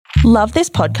Love this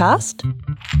podcast?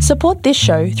 Support this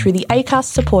show through the Acast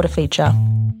supporter feature.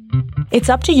 It's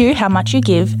up to you how much you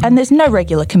give, and there's no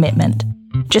regular commitment.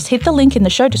 Just hit the link in the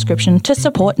show description to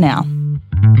support now.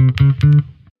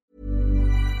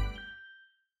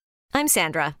 I'm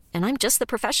Sandra, and I'm just the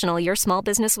professional your small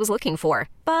business was looking for.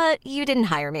 But you didn't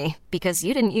hire me because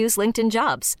you didn't use LinkedIn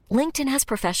Jobs. LinkedIn has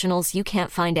professionals you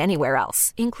can't find anywhere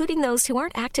else, including those who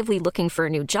aren't actively looking for a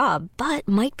new job, but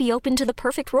might be open to the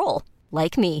perfect role,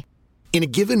 like me. In a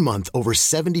given month, over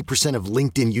 70% of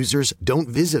LinkedIn users don't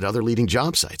visit other leading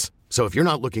job sites. So if you're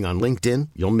not looking on LinkedIn,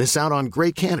 you'll miss out on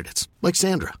great candidates like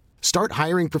Sandra. Start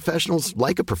hiring professionals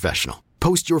like a professional.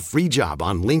 Post your free job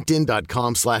on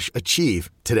linkedin.com/achieve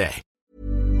today.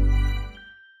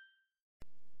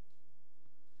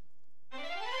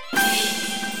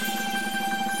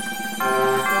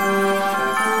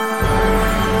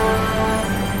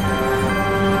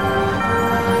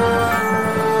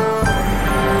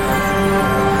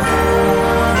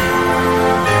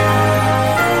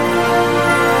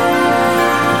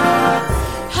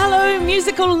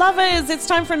 Musical lovers, it's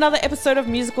time for another episode of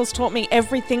Musicals Taught Me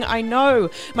Everything I Know.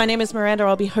 My name is Miranda.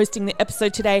 I'll be hosting the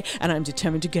episode today, and I'm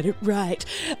determined to get it right.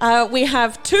 We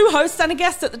have two hosts and a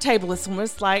guest at the table. It's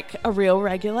almost like a real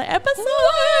regular episode.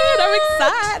 I'm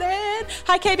excited.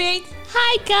 Hi, KB.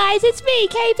 Hi, guys. It's me,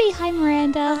 KB. Hi,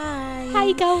 Miranda. Hi. How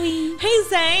you going? Hey,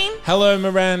 Zane. Hello,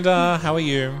 Miranda. How are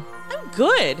you? I'm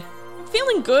good. I'm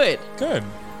feeling good. Good.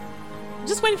 I'm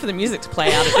just waiting for the music to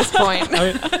play out at this point.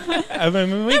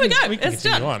 There we go. We can It's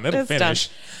continue done. on. Let it It's finish.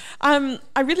 done.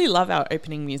 I really love our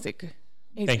opening music.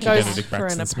 It Thank you, goes Benedict for an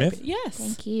Braxton Smith. appropriate- Yes.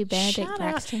 Thank you, Benedict Shout out.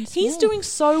 Braxton Smith. He's doing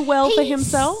so well for He's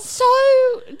himself.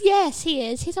 Yes, he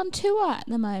is. He's on tour at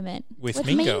the moment. With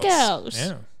Mean Girls.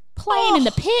 Yeah. Playing in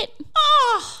the pit.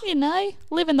 You know,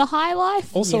 living the high life.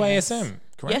 Also Yes. ASM,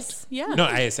 correct? Yes, yeah.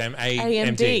 Not ASM,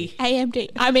 AMD. AMD.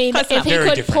 I mean, That's if not he very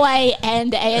could different. play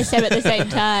and ASM at the same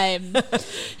time.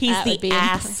 He's That would the be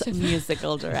ass impressive.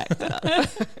 musical director.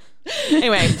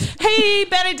 Anyway, hey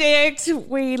Benedict,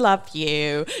 we love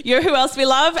you. You're who else we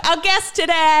love? Our guest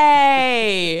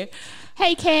today.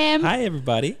 Hey, Cam. Hi,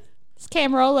 everybody. It's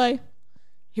Cam Rollo.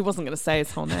 He wasn't going to say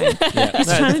his whole name. He's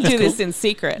trying to do this in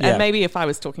secret. Yeah. And maybe if I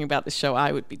was talking about this show,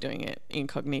 I would be doing it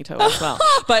incognito as well.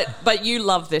 But you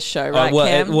love this show, right,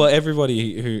 Cam? Well,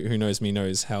 everybody who knows me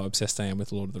knows how obsessed I am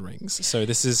with Lord of the Rings. So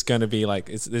this is going to be like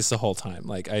this the whole time.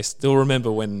 Like I still remember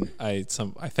when I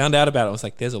found out about it. I was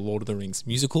like, "There's a Lord of the Rings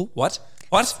musical. What?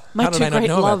 My How did two I not great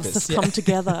know about loves this?" have come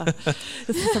together.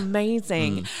 This is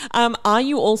amazing. Are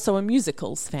you also a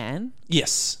musicals fan?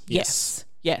 Yes.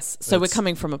 Yes. So we're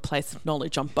coming from a place of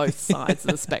knowledge on both sides of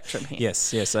the spectrum here.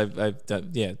 Yes. I've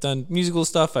done musical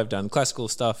stuff. I've done classical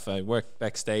stuff. I work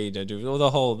backstage. I do the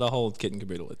whole kit and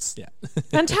caboodle. It's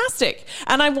Fantastic.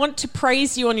 And I want to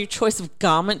praise you on your choice of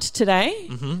garment today.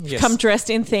 Yes. Come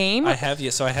dressed in theme. I have,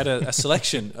 yes. So I had a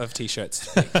selection of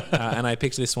T-shirts, and I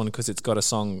picked this one because it's got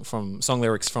song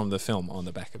lyrics from the film on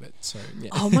the back of it. So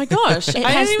yeah. Oh my gosh. It I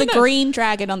has didn't the even know. green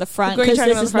dragon on the front green because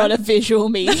dragon this on is the not front. a visual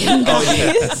medium.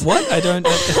 What? I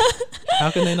don't. How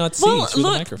can they not see Well, through the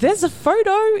look, microphone? there's a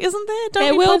photo, isn't there? Don't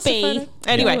There we will post a be. photo?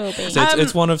 Anyway, There will be. So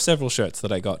it's one of several shirts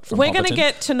that I got from we're going to Hopperton.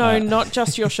 get to know not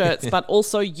just your shirts, but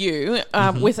also you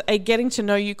with a getting to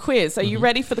know you quiz. Are you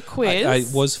ready for the quiz? I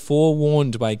was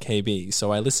forewarned by KB,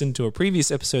 so I listened to a previous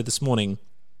episode this morning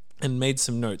and made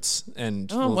some notes.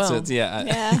 And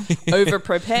Over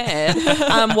prepared.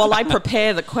 While I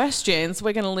prepare the questions,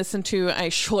 we're going to listen to a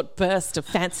short burst of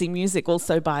fancy music,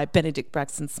 also by Benedict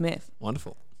Braxton Smith.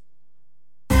 Wonderful.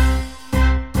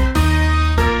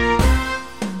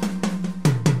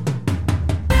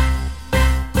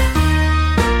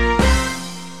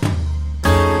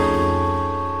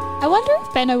 I wonder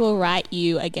if Benno will write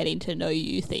you a Getting to Know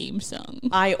You theme song.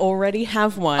 I already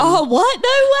have one. Oh, what?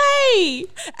 No way!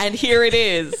 And here it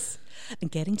is.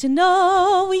 Getting to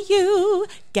know you,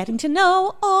 getting to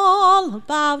know all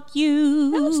about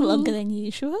you. That was longer than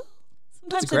usual.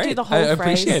 Sometimes Great. I do the whole I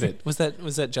phrase. appreciate it. Was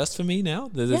that just for me now?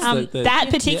 That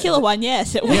particular one,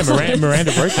 yes, it was. Yeah,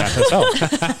 Miranda wrote that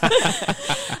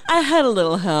herself. I had a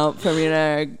little help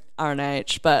from,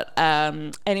 R&H. But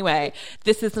anyway,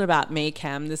 this isn't about me,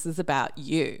 Cam. This is about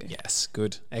you. Yes,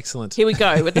 good. Excellent. Here we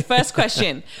go with the first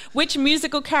question. Which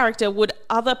musical character would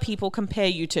other people compare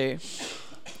you to?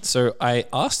 So I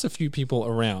asked a few people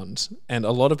around, and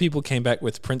a lot of people came back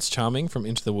with Prince Charming from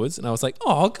Into the Woods, and I was like,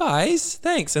 "Oh, guys,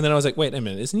 thanks." And then I was like, "Wait a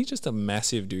minute, isn't he just a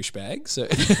massive douchebag?" So,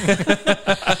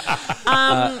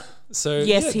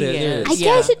 Yes, he is. I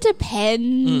guess it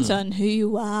depends on who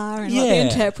you are and what the Yeah.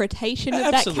 interpretation of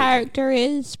Absolutely. that character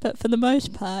is, but for the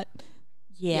most part,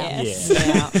 Yes.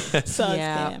 Yeah. So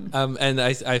Yeah. scam. And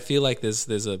I feel like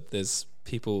there's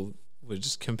people would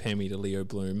just compare me to Leo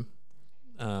Bloom.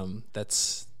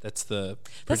 That's the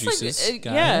That's producers like,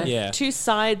 guy. yeah, two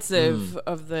sides of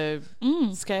the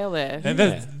scale there. And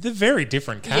they're very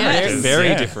different Yeah. characters. very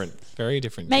Yeah. different. Very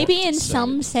different. Maybe in characters, so-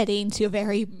 some settings you're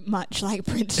very much like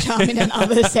Prince Charming, and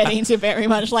other settings you're very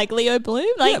much like Leo Bloom.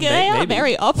 Like they are maybe.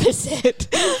 very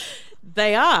opposite.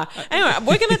 They are. Anyway,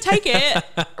 we're going to take it,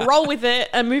 roll with it,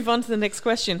 and move on to the next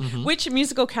question. Which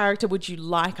musical character would you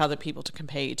like other people to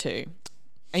compare you to?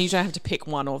 And you don't have to pick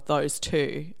one of those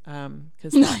two,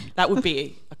 because that would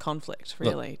be a conflict,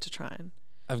 really, to try and...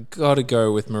 I've got to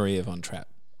go with Maria von Trapp.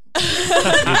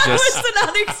 That was an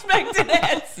unexpected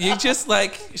answer. You just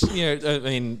like, I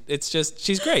mean, it's just,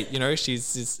 she's great. She's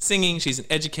singing, she's an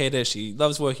educator, she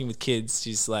loves working with kids.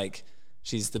 She's like,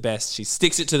 she's the best. She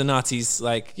sticks it to the Nazis.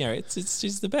 Like,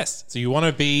 she's the best. So you want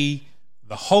to be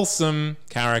the wholesome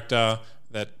character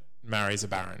that marries a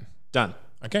baron. Done.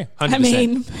 Okay. 100%. I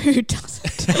mean, who doesn't?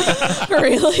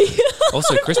 Really?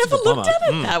 Also, Christopher Plummer.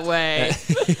 That way.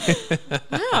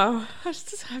 Wow. I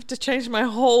just have to change my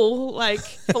whole,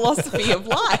 philosophy of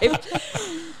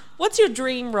life. What's your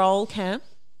dream role, Cam?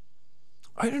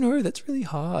 I don't know. That's really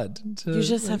hard. You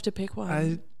just have to pick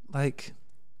one.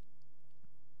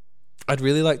 I'd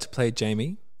really like to play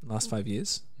Jamie in the last 5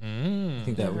 years. I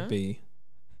think that would be...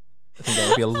 I think that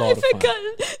would be a lot of fun. I forgot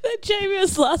that Jamie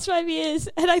was the last 5 years,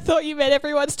 and I thought you meant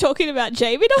everyone's talking about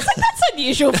Jamie. And I was like, that's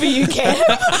unusual for you, Cam.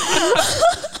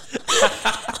 I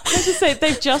have to say,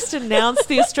 they've just announced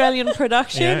the Australian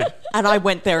production, Yeah. and I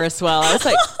went there as well. I was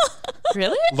like,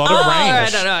 really? A lot of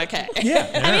range. No, okay.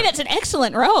 Yeah. I mean, it's an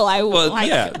excellent role.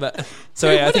 But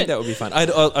so yeah, I think that would be fun. I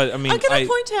mean, I'm going to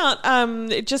point out,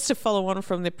 just to follow on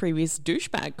from the previous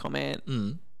douchebag comment,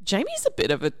 Jamie's a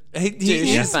bit of a he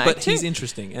is, douchebag but too. he's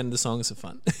interesting, and the songs are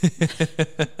fun.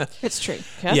 It's true.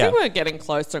 I think we're getting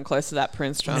closer and closer to that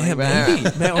Prince Charming. Maybe.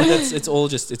 It's all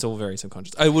very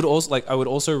subconscious. I would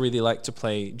also really like to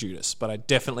play Judas, but I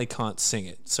definitely can't sing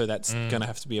it, so that's gonna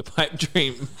have to be a pipe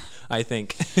dream, I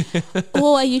think.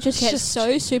 Or you just get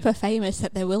so super famous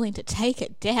that they're willing to take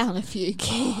it down a few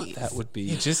keys. That would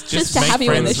be Just Just to make have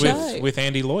you in the friends show. with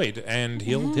Andy Lloyd, and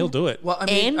he'll do it. well. I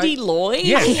mean, Andy Lloyd?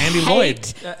 Yeah, Andy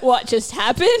Lloyd. What just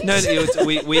happened?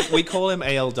 we call him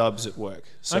AL Dubs at work,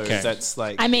 so Okay. that's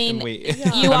like. I mean, we,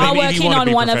 you are I mean, if you working want to on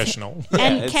be one of, professional.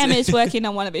 and Cam is working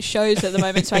on one of his shows at the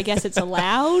moment, so I guess it's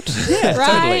allowed, yeah,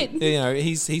 right? totally.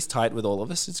 He's tight with all of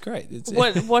us. It's great.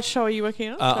 What show are you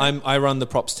working on? I run the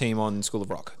props team on School of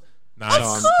Rock. Nice.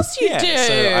 Of course you do.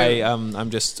 So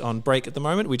I'm just on break at the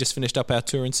moment. We just finished up our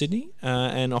tour in Sydney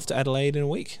and off to Adelaide in a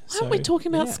week. Why aren't we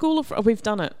talking about School of... Oh, we've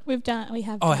done it. We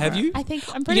have. Oh, have you? I think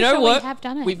I'm pretty You know sure what? we have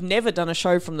done it. We've never done a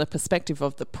show from the perspective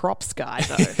of the props guy,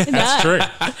 though. That's true.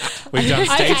 We've done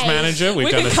stage Okay. manager. We've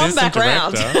We done can come assistant back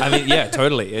round. director. I mean, yeah,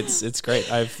 totally. It's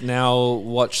great. I've now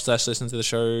watched / listened to the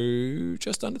show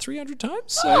just under 300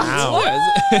 times. So Wow.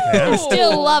 yeah,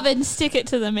 Still love and stick it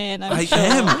to the man. I'm I sure.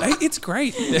 am. It's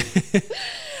great.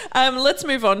 Let's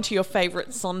move on to your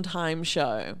favourite Sondheim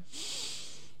show.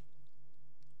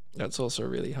 That's also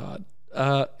really hard.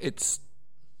 It's.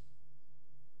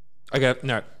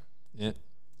 No. Yeah.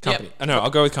 Company. No, I'll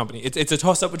go with Company. It's a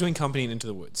toss up between Company and Into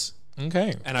the Woods.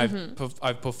 Okay. And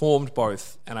I've performed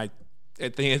both, and I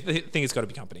think it's got to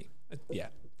be Company. Yeah.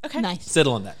 Okay. Nice.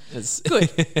 Settle on that.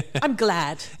 Good. I'm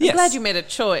glad. Yes. I'm glad you made a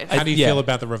choice. How do you Yeah. feel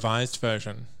about the revised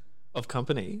version? Of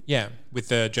Company. Yeah, with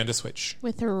the gender switch.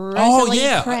 With Rosalie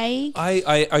Craig.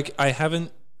 I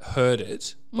haven't heard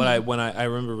it, but I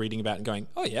remember reading about it and going,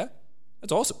 oh yeah,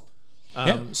 that's awesome.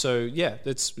 So yeah,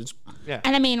 it's And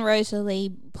I mean,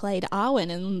 Rosalie played Arwen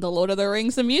in the Lord of the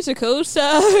Rings the musical, so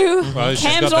Well, she's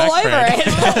Cam's got all that over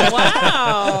cred. it.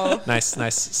 Wow. nice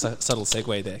subtle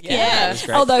segue there. Yeah. That was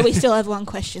great. Although we still have one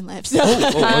question left. So.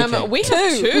 okay. We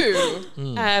have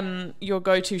two. Your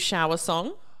go-to shower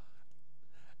song.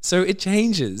 So it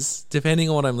changes depending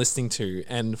on what I'm listening to,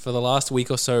 and for the last week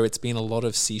or so, it's been a lot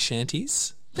of sea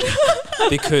shanties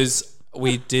because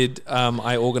we did.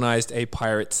 I organised a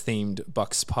pirates themed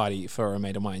Bucks party for a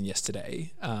mate of mine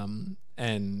yesterday,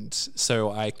 and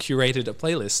so I curated a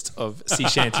playlist of sea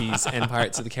shanties and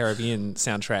Pirates of the Caribbean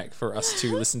soundtrack for us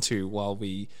to listen to while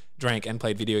we drank and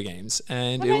played video games,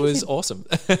 and it was awesome.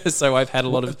 So I've had a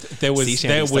lot of sea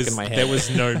shanties stuck in my head. There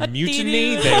was no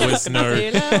mutiny. There was no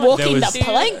Walking there was- the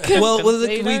plank. Well,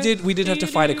 we did have to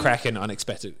fight a kraken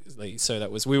unexpectedly. So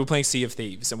we were playing Sea of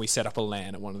Thieves, and we set up a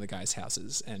LAN at one of the guys'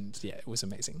 houses, and yeah, it was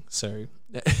amazing. So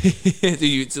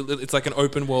it's like an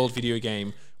open world video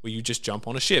game where you just jump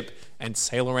on a ship and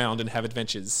sail around and have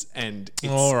adventures. And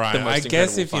it's All right. the most I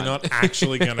guess incredible if you're fun. not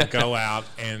actually going to go out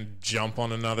and jump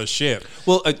on another ship.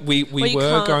 Well, we Well, you were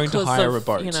can't going to 'cause hire of, a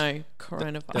boat.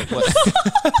 Coronavirus.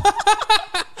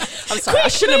 I'm sorry, I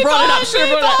shouldn't have brought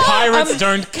it up. Pirates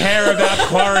don't care about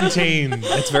quarantine.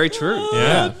 It's very true.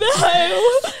 Yeah.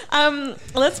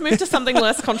 Let's move to something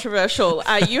less controversial.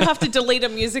 You have to delete a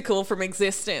musical from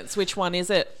existence. Which one is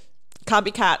it? Can't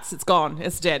be Cats. It's gone.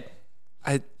 It's dead.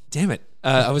 Damn it.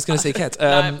 I was going to say Cats.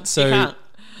 No, so you can't.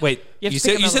 wait, You have you to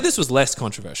pick said another. this was less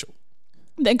controversial.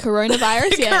 Then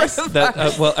coronavirus, yes. That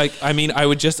I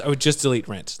would just delete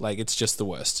Rent. Like it's just the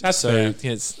worst. That's so fair.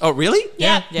 yes. Oh really?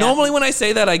 Yeah. Yeah. Normally when I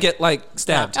say that I get like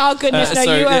stabbed. Oh goodness, no,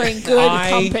 so- you are in good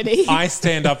company. I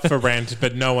stand up for Rent,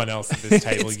 but no one else at this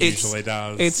table It's- usually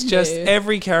does. It's just Yeah.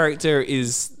 every character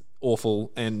is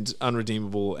awful and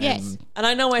unredeemable. Yes. And And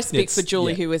I know I speak It's- for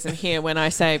Julie, yeah. who isn't here, when I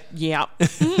say, yeah.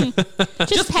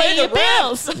 Just pay your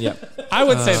bills. yeah. I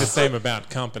would say the same about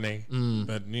Company,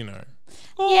 but you know.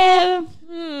 Yeah.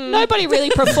 Nobody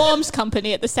really performs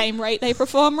Company at the same rate they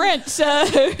perform Rent, so...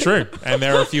 True. And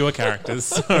there are fewer characters.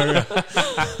 So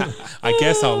I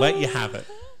guess I'll let you have it.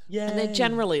 And they're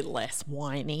generally less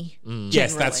whiny.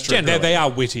 Yes, that's true. Generally. They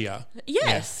are wittier.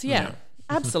 Yes, yeah. Yeah.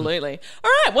 Absolutely. All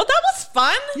right, well, that was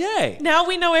fun. Yay. Now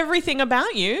we know everything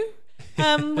about you.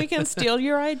 We can steal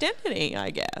your identity, I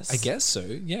guess. I guess so.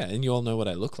 Yeah, and you all know what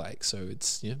I look like, so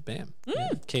it's bam. Yeah.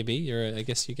 KB, I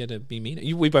guess you get to be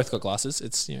mean. We both got glasses.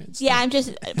 It's it's Yeah, I'm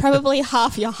just probably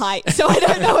half your height, so I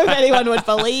don't know if anyone would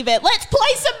believe it. Let's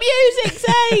play some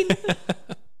music, Zane!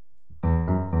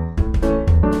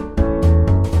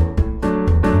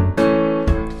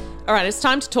 All right, it's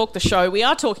time to talk the show. We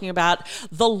are talking about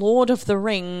The Lord of the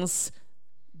Rings,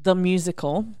 the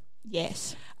musical.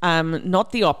 Yes.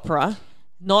 Not the opera,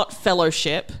 not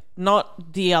Fellowship,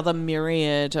 not the other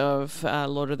myriad of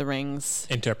Lord of the Rings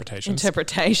Interpretations.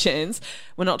 interpretations.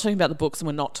 We're not talking about the books, and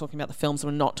we're not talking about the films,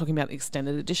 and we're not talking about the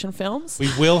extended edition films. We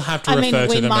will have to I mean, refer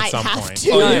we to them at might some have point.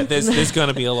 to. Oh yeah, there's going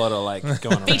to be a lot of like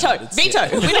going on. Veto. We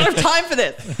don't have time for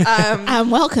this.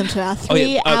 Welcome to our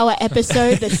 3-hour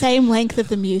episode, the same length of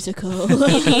the musical.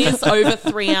 It is over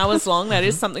 3 hours long. That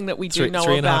is something that we do know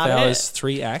 3.5 about hours, it.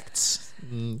 3 acts.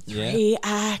 Yeah. 3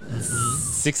 acts.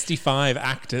 65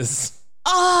 actors.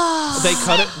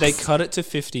 They cut it to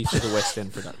 50 for the West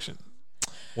End production.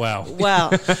 Wow.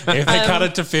 Well, If they cut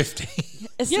it to 50.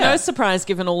 it's no surprise,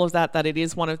 given all of that it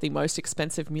is one of the most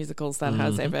expensive musicals that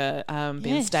has ever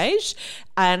been Yes. staged,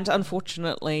 and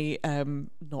unfortunately,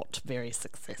 not very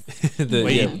successful.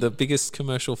 The biggest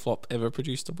commercial flop ever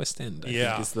produced at West End. I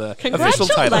Yeah. think is the official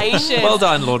title. Congratulations. Well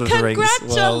done, Lord of the Rings.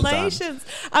 Well done. Congratulations.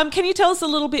 Can you tell us a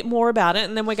little bit more about it,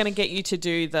 and then we're going to get you to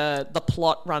do the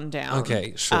plot rundown.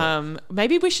 Okay, sure.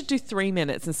 Maybe we should do 3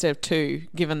 minutes instead of 2,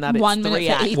 given that it's 1 minute 3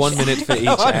 for acts. each. 1 minute for each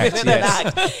 1 act. minute Yes.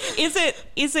 an act.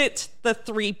 Is it the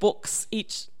 3 books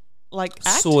each act?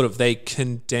 Sort of. They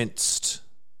condensed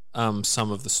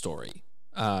some of the story.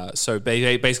 So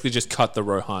they basically just cut the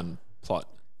Rohan plot.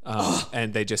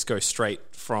 And they just go straight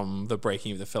from the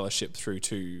breaking of the Fellowship through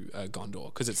to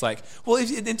Gondor. Because it's like, well,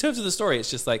 in terms of the story, it's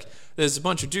just like there's a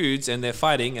bunch of dudes and they're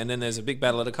fighting, and then there's a big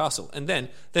battle at a castle. And then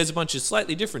there's a bunch of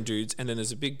slightly different dudes, and then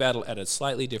there's a big battle at a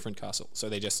slightly different castle. So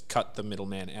they just cut the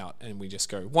middleman out, and we just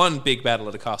go one big battle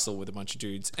at a castle with a bunch of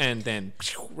dudes, and then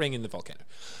ring in the volcano.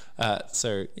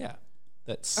 So, yeah.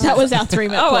 That was our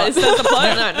 3-minute Oh, plot. is that the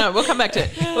plot? No, we'll come back to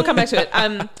it. We'll come back to it.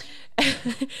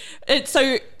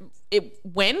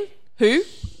 When? Who?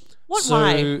 What? So-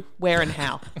 Why? Where? And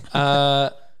how?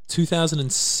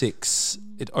 2006,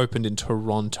 it opened in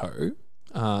Toronto,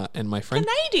 and my friend...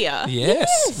 Canada.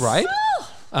 Yes, right?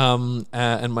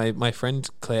 And my friend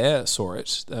Claire saw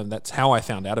it. That's how I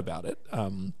found out about it.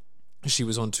 She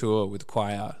was on tour with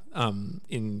choir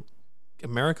in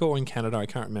America or in Canada, I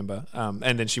can't remember.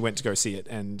 And then she went to go see it,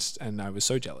 and I was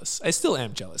so jealous. I still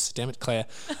am jealous. Damn it, Claire.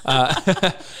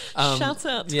 Shout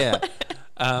out. Yeah.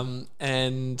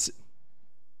 And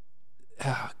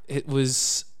it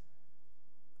was...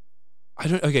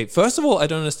 first of all, I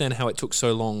don't understand how it took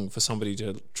so long for somebody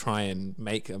to try and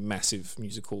make a massive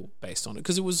musical based on it,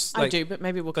 because it was like... I do, but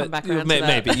maybe we'll come back around to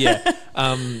that. Maybe, yeah.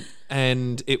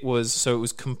 And it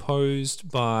was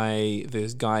composed by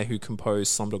this guy who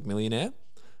composed Slumdog Millionaire,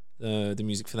 the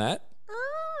music for that.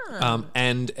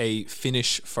 And a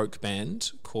Finnish folk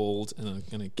band called, and I'm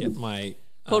going to get my...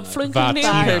 Called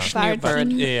Vartina.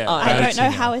 Flinkenberg. Yeah. I don't know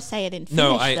Vartina. how to say it in Finnish,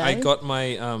 No, I though. got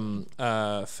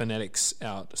my phonetics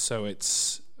out, so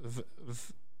it's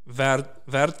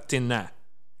Vartina.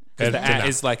 'Cause the Vartina. A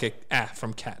is like a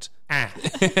from cat. Ah.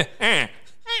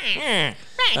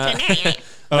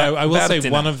 But I will About say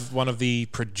dinner. one of the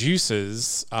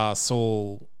producers,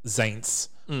 Saul Zaentz,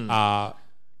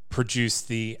 produced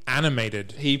the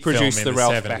animated. He produced film in the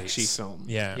Ralph 70s. Bakshi film.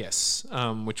 Yeah. Yes.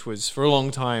 Which was for a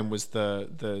long time was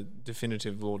the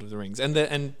definitive Lord of the Rings,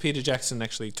 and Peter Jackson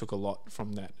actually took a lot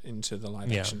from that into the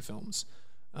live action films,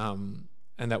 and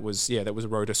that was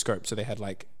rotoscope. So they had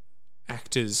like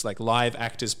actors, like live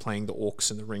actors playing the orcs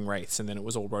and the ring wraiths, and then it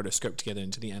was all rotoscoped together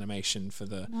into the animation for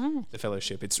the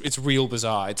Fellowship. It's real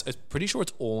bizarre. It's pretty sure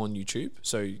it's all on YouTube,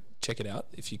 so check it out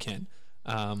if you can.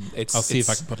 I'll see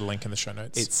if I can put a link in the show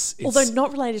notes. It's Although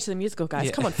not related to the musical, guys.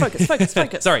 Come on, focus.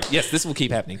 Sorry, yes, this will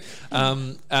keep happening.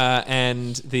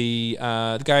 And the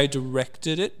guy who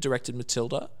directed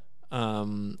Matilda.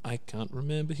 I can't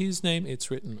remember his name.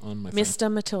 It's written on my phone. Mr.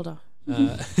 Matilda.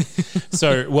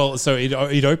 So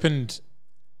it opened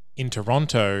in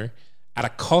Toronto at a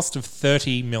cost of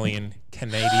 30 million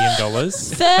Canadian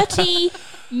dollars. 30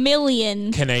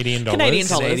 million. Canadian dollars. Canadian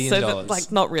dollars. Canadian So dollars.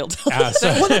 like not real dollars.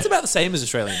 Well, that's about the same as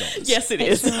Australian dollars. Yes, it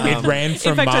is. It ran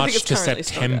from fact, I think March it's to currently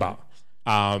September,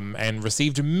 and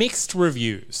received mixed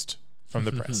reviews from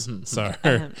the press. So,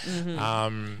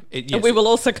 And we will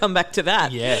also come back to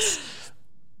that. Yes.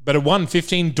 but it won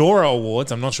 15 Dora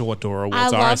Awards. I'm not sure what Dora I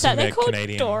Awards are. love assume that. They're they're called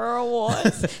Canadian. Dora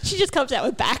Awards. She just comes out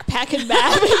with backpack and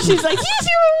bag. And she's like, here's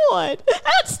your award.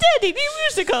 Outstanding new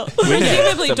musical.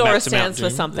 Presumably So Dora Max to Mount stands for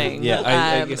Doom. something. Yeah,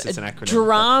 I guess it's an acronym.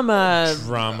 Drama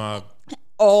Drama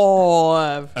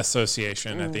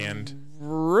Association at the end.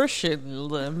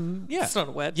 Russian. Yeah. It's not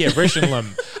a word. Yeah,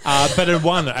 Rishenlum. But it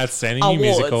won Outstanding New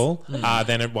Awards. Musical.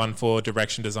 Then it won for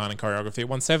Direction, Design, and Choreography. It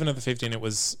won 7 of the 15 it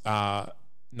was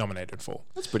nominated for.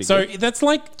 That's pretty so good. that's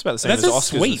like It's about the same that's as a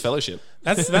Oscars sweep. and Fellowship.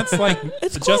 That's like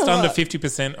It's quite just a under lot.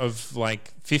 50% of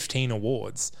like 15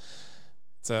 awards.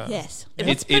 It's Yes.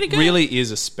 It really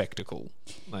is a spectacle,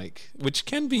 like, which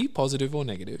can be positive or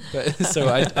negative. But so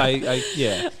I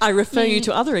yeah. I refer you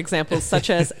to other examples such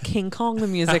as King Kong the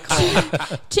musical.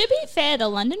 To be fair, the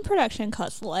London production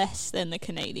costs less than the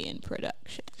Canadian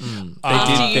production.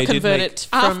 After you convert make- it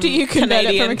from After you convert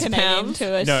it from a to Canadian pound.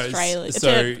 to no, Australia,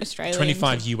 so to Australian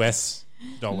 25 to- US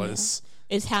dollars.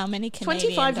 is how many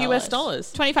Canadian 25 dollars? US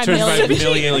dollars. 25 25 million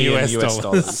million US US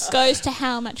dollars. goes to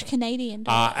how much Canadian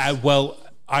dollars? Well,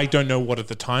 I don't know what at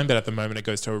the time, but at the moment it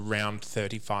goes to around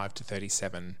 35 to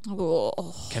 37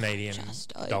 Oh, Canadian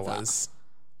just over. dollars.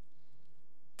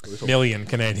 Million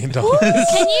Canadian dollars.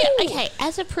 Can you, okay,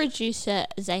 as a producer,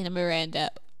 Zaina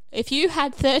Miranda, if you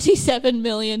had $37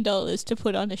 million to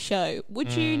put on a show,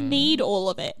 would you need all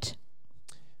of it?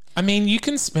 I mean, you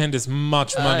can spend as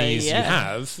much money as you yeah.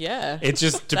 have. Yeah. It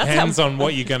just depends on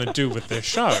what you're going to do with the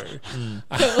show.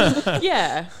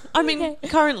 Yeah. I mean,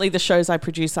 currently the shows I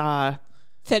produce are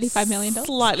 $35 million?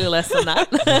 slightly less than that.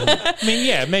 I mean,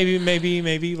 yeah, maybe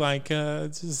like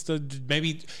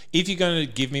maybe if you're going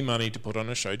to give me money to put on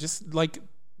a show, just like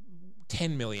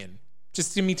 10 million.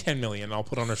 Just give me 10 million. I'll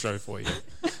put on a show for you.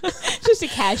 Just a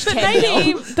cash 10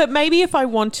 mil. But maybe if I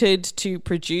wanted to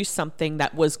produce something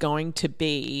that was going to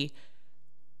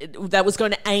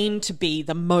aim to be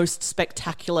the most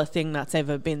spectacular thing that's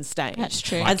ever been staged. That's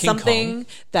true. Like And King something Kong.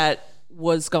 that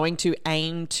was going to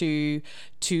aim to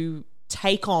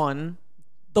take on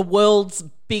the world's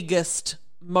biggest,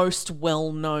 most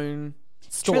well-known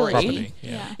story. Property.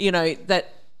 Yeah. You know,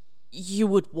 that you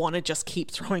would want to just keep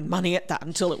throwing money at that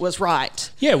until it was right.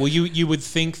 Yeah, well, you would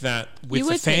think that with You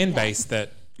the would think fan that. base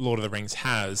that Lord of the Rings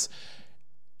has,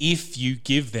 if you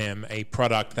give them a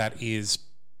product that is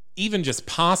even just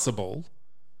passable,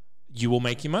 you will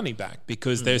make your money back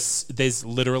because there's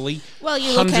literally Well,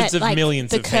 you look hundreds at of like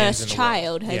millions the of fans in Cursed the world.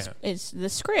 Child has Yeah. is the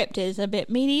script is a bit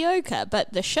mediocre,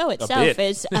 but the show itself bit.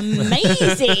 is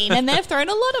amazing, and they've thrown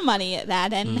a lot of money at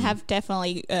that and have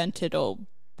definitely earned it all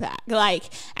back. Like,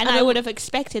 and I would have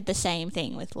expected the same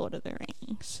thing with Lord of the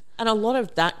Rings. And a lot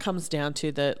of that comes down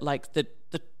to the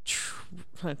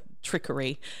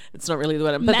trickery. It's not really the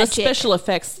word, but the Magic. special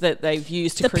effects that they've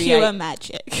used to The create pure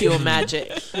magic. pure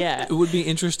magic. Yeah. It would be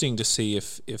interesting to see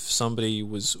if somebody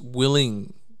was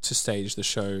willing to stage the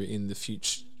show in the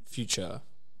future,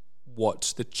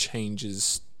 what the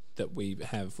changes that we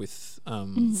have with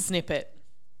Snippet.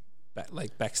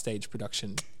 like backstage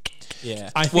production Yeah.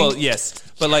 I think- well, yes,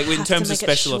 but like in have to terms of make it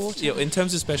special, shorter. in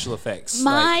terms of special effects,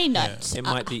 My like, notes. it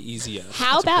might be easier.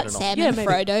 How to put about it on. Sam Yeah, and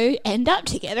maybe. Frodo end up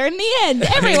together in the end?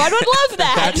 Everyone would love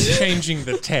that. That's changing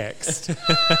the text.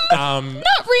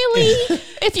 Not really.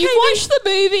 If you've watched the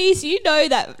movies, you know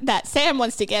that Sam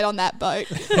wants to get on that boat.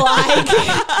 Like,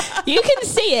 you can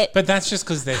see it. But that's just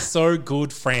because they're so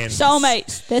good friends.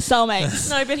 Soulmates. They're soulmates.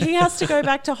 No, but he has to go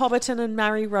back to Hobbiton and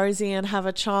marry Rosie and have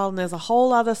a child, and there's a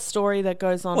whole other story that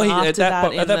goes on Well, after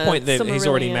that. at that in point, the he's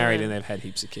already Silmarillion married and and- they've had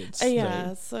heaps of kids.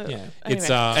 Yeah, so yeah. anyway. It's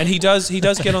And he does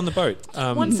get on the boat.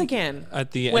 Once again,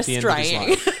 at the we're end of his straying.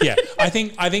 life. Yeah, I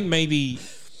think maybe.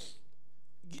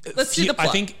 Let's do the I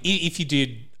plot. think if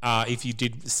you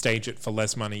did stage it for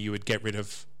less money, you would get rid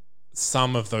of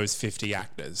some of those 50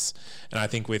 actors, and I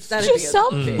think with That'd be Just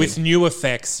something. with new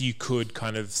effects, you could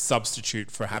kind of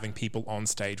substitute for having people on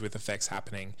stage with effects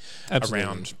happening Absolutely.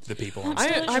 around the people on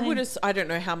stage. I don't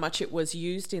know how much it was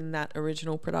used in that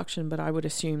original production, but I would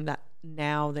assume that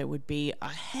now there would be a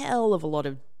hell of a lot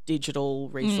of digital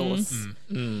resource.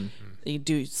 You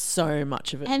do so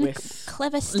much of it And with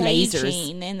clever lasers.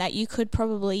 staging, and that you could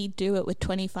probably do it with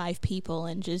 25 people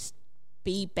and just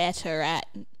be better at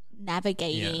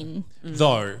navigating.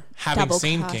 Though, having Double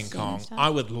seen casting King and Kong, stuff.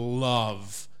 I would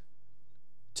love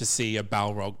to see a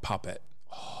Balrog puppet.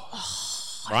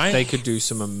 Right? They could do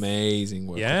some amazing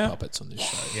work Yeah. with puppets on this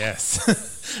show.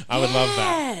 Yes. I would love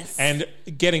that. Yes. And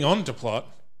getting on to plot,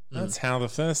 that's how the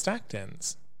first act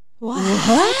ends.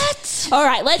 What? All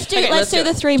right, let's do let's do the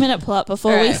it. 3-minute plot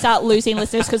before we Alright. start losing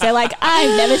listeners because they're like,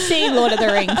 I've never seen Lord of the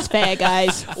Rings. Fair,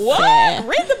 guys. what? Fair.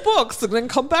 Read the books and then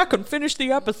come back and finish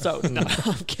the episode. No,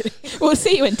 I'm kidding. We'll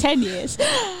see you in 10 years.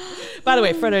 By the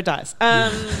way, Frodo dies.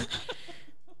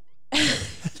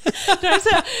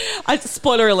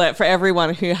 Spoiler alert for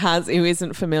everyone who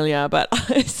isn't familiar, but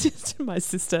it's just my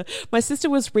sister. My sister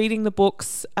was reading the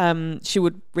books. She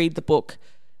would read the book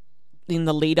in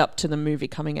the lead up to the movie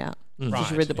coming out. So she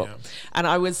Right, read the book, yeah. and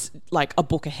I was like a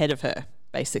book ahead of her.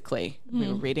 Basically, we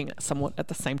were reading it somewhat at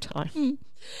the same time.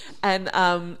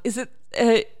 And is it?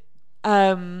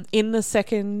 In the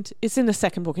second, it's in the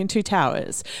second book, in Two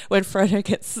Towers, when Frodo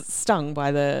gets stung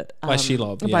by the By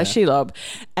Shelob, by yeah. Shelob,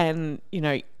 and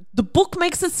the book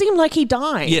makes it seem like he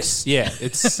died. Yes, yeah,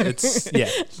 it's yeah.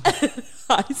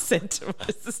 I said to my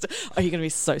sister, "Oh, you're going to be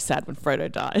so sad when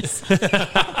Frodo dies."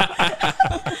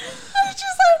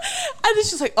 And it's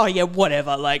just like, oh yeah,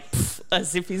 whatever, like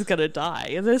as if he's gonna die.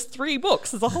 And there's 3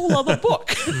 books. There's a whole other book.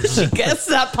 She gets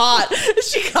that part.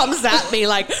 She comes at me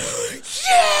like,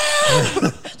 yeah,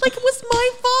 like it was my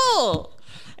fault.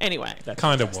 Anyway,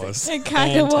 Kind of was. It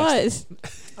kind of was.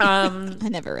 um, I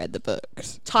never read the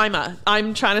books. timer.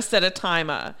 I'm trying to set a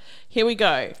timer. Here we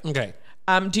go. Okay.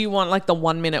 Do you want like the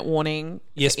 1 minute warning?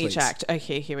 Yes, for each please. act.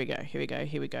 Okay, here we go. Here we go.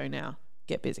 Here we go. Now,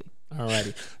 get busy.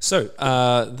 Alrighty.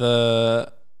 So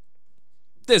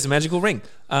there's a magical ring.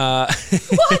 It's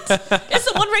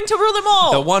the one ring to rule them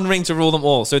all. The one ring to rule them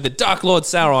all. So the Dark Lord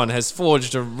Sauron has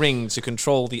forged a ring to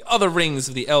control the other rings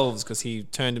of the elves because he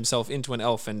turned himself into an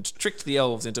elf and tricked the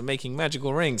elves into making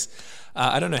magical rings.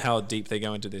 I don't know how deep they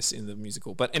go into this in the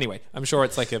musical, but anyway, I'm sure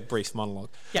it's like a brief monologue.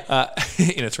 Yeah.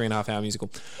 In a 3.5-hour musical.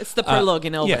 It's the prologue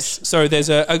in Elvish. Yes. So there's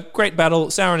a great battle.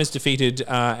 Sauron is defeated,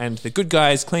 and the good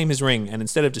guys claim his ring, and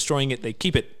instead of destroying it, they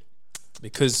keep it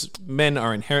because men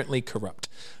are inherently corrupt.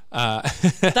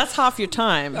 That's half your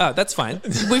time. That's fine.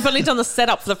 We've only done the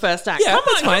setup for the first act. Yeah,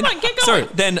 come on, get going.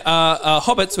 So then,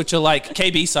 hobbits, which are like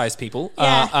KB-sized people,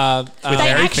 Yeah. With They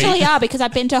hairy actually feet. are because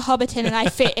I've been to Hobbiton and I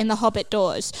fit in the Hobbit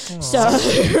doors. So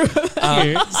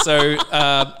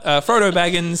Frodo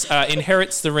Baggins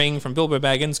inherits the ring from Bilbo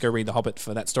Baggins. Go read The Hobbit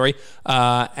for that story.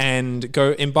 And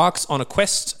embarks on a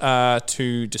quest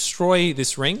to destroy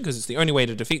this ring because it's the only way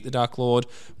to defeat the Dark Lord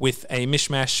with a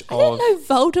mishmash I of. didn't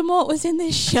know Voldemort was in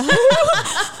this show.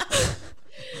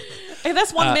 Hey,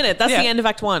 that's 1 minute. That's yeah. the end of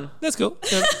Act 1. That's cool.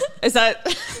 Yeah, Is that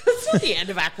that's not the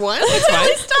end of Act 1?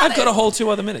 that's fine. I've got a whole 2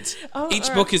 other minutes. Each all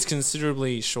right. book is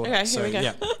considerably shorter. Okay, here so, we go.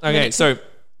 Yeah. Okay, so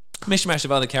mishmash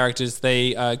of other characters.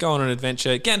 They go on an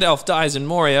adventure. Gandalf dies in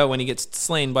Moria when he gets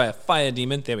slain by a fire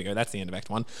demon. There we go. That's the end of Act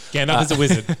 1. Gandalf is a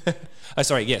wizard.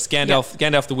 Sorry, yes,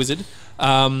 Gandalf the wizard.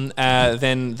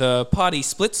 Then the party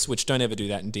splits, which don't ever do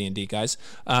that in D&D, guys.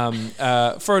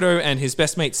 Frodo and his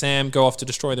best mate Sam go off to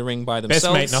destroy the ring by Best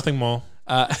themselves. mate, nothing more.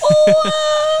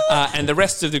 And the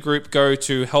rest of the group go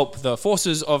to help the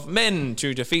forces of men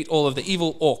to defeat all of the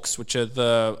evil orcs, which are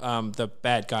the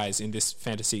bad guys in this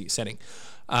fantasy setting.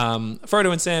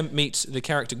 Frodo and Sam meet the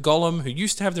character Gollum, who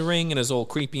used to have the ring and is all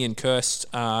creepy and cursed.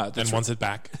 And wants it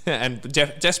back. and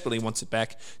desperately wants it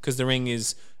back because the ring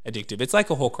is addictive. It's like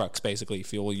a Horcrux, basically,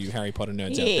 for all you Harry Potter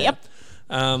nerds out Yep.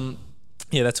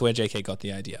 Yeah, that's where JK got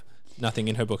the idea. Nothing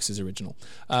in her books is original.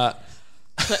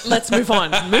 Let's move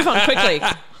on. Move on quickly.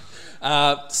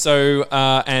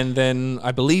 And then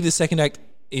I believe the second act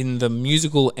in the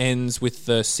musical ends with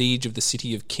the siege of the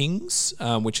City of Kings,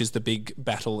 which is the big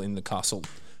battle in the castle,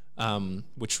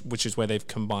 which is where they've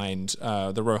combined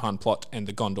the Rohan plot and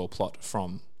the Gondor plot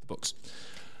from the books.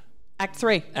 Act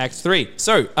 3. Act 3.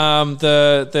 So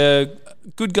the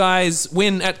good guys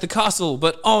win at the castle,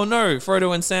 but oh no,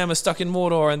 Frodo and Sam are stuck in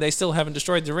Mordor and they still haven't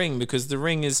destroyed the ring because the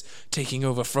ring is taking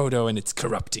over Frodo and it's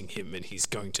corrupting him and he's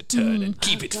going to turn and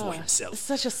keep it for himself. It's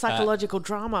such a psychological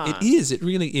drama. It is. It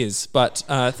really is. But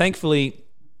thankfully,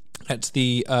 at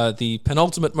the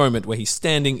penultimate moment where he's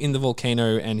standing in the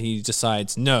volcano and he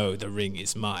decides, no, the ring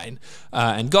is mine.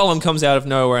 And Gollum comes out of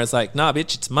nowhere and is like, nah,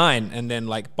 bitch, it's mine. And then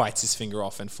like bites his finger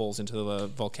off and falls into the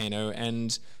volcano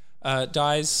and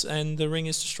dies, and the ring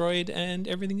is destroyed and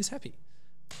everything is happy.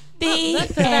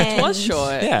 That act was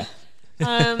short. Yeah.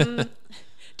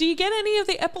 Do you get any of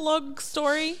the epilogue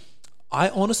story? I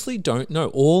honestly don't know.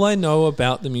 All I know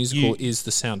about the musical is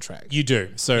the soundtrack. You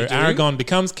do. So Aragorn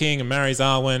becomes king and marries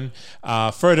Arwen.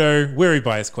 Frodo, wearied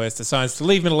by his quest, decides to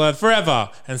leave Middle-earth forever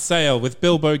and sail with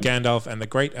Bilbo, Gandalf, and the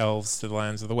great elves to the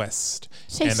lands of the West.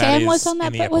 So And Sam that was is on that,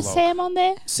 in the but was epilogue. Sam on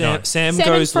there? Sam Sam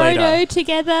goes and Frodo later.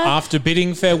 together. After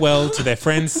bidding farewell to their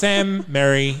friends Sam,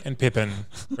 Merry, and Pippin,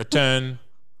 return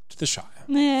to the Shire.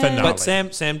 Yeah. Finale. But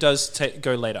Sam does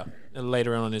go later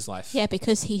on in his life. Yeah,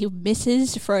 because he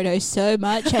misses Frodo so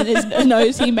much and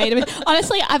knows he made him.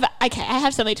 Honestly, I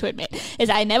have something to admit. Is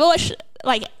I never watched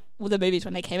the movies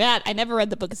when they came out. I never read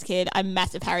the book as a kid. I'm a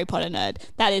massive Harry Potter nerd.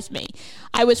 That is me.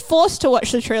 I was forced to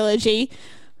watch the trilogy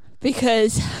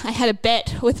because I had a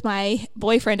bet with my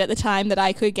boyfriend at the time that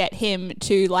I could get him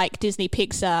to like Disney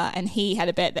Pixar, and he had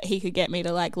a bet that he could get me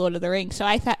to like Lord of the Rings. So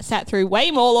I sat through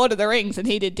way more Lord of the Rings than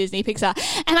he did Disney Pixar.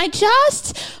 And I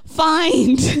just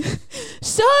find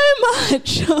so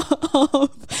much of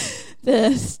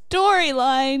the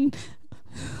storyline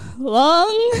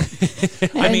long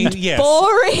and yes.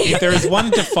 boring. If there is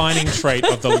one defining trait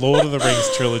of the Lord of the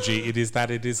Rings trilogy, it is that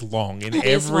it is long in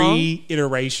every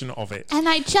iteration of it. And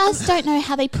I just don't know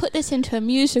how they put this into a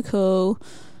musical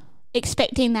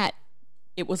expecting that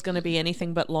It was going to be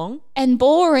anything but long. and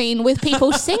boring with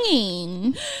people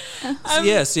singing.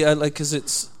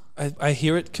 Because I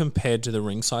hear it compared to the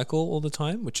Ring Cycle all the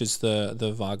time, which is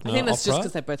the Wagner I think that's just opera.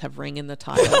 because they both have ring in the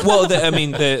title. Well,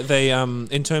 they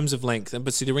in terms of length,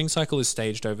 but see, the Ring Cycle is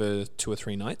staged over 2 or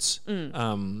 3 nights,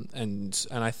 and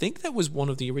I think that was one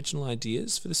of the original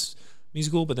ideas for this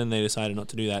musical, but then they decided not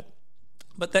to do that.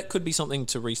 But that could be something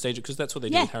to restage it because that's what they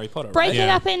did with Harry Potter. Break right? it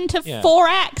up into 4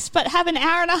 acts, but have an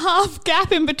hour and a half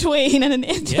gap in between and an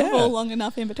interval long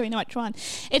enough in between each one.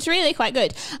 It's really quite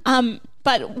good.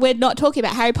 But we're not talking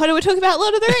about Harry Potter. We're talking about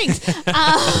Lord of the Rings.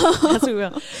 As we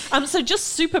will. So just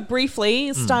super briefly,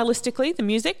 stylistically, the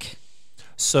music.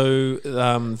 So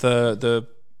the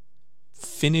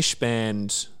Finnish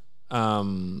band, what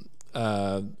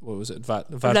was it?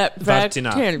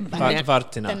 Vartina.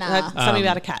 Something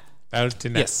about a cat.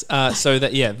 Yes. So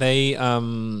that they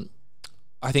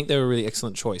I think they were a really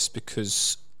excellent choice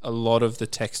because a lot of the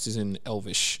text is in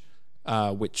Elvish,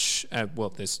 which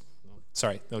there's.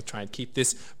 Sorry, they'll try and keep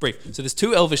this brief. So there's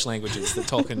 2 Elvish languages that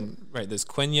Tolkien, right, there's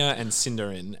Quenya and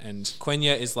Sindarin. And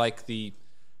Quenya is like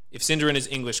if Sindarin is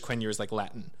English, Quenya is like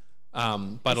Latin.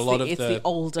 But it's the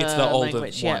older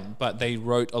language, one. Yeah. But they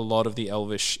wrote a lot of the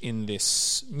Elvish in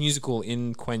this musical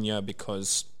in Quenya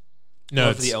because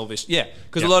of the Elvish. Yeah,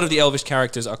 because a lot of the Elvish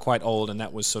characters are quite old and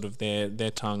that was sort of their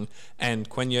tongue. And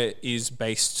Quenya is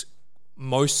based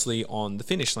mostly on the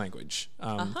Finnish language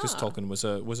because Tolkien was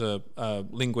a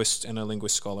linguist and a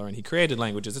linguist scholar, and he created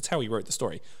languages. That's how he wrote the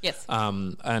story. Yes.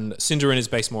 And Sindarin is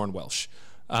based more on Welsh.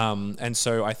 And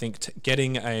so I think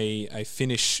getting a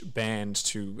Finnish band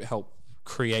to help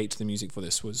create the music for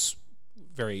this was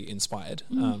very inspired.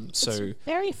 So It's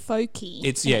very folky.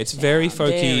 it's very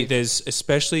folky. Very. There's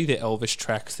especially the Elvish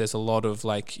tracks. There's a lot of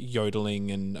like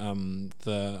yodeling and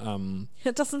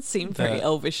It doesn't seem very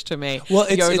elvish to me.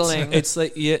 well, yodeling. it's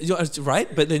like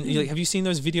right. But then have you seen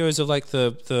those videos of like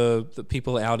the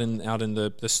people out in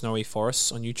the snowy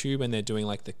forests on YouTube, and they're doing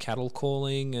like the cattle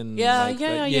calling and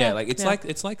it's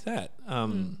like that.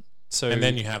 So And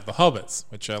then you have the hobbits,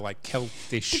 which are like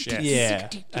Celtish.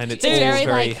 and it's They're all very,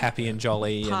 very like, happy and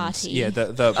jolly. party. And,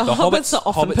 the hobbits are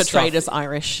often Hobbit portrayed stuff- as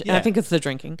Irish. Yeah. I think it's the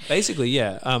drinking. Basically,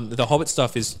 the Hobbit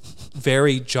stuff is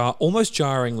very almost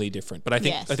jarringly different. But I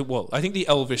think, Yes. I think the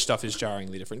Elvish stuff is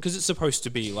jarringly different because it's supposed to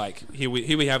be like here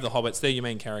we have the Hobbits. They're your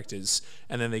main characters,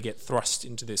 and then they get thrust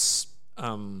into this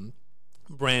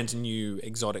brand new,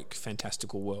 exotic,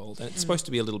 fantastical world, and it's supposed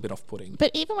to be a little bit off-putting.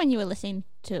 But even when you were listening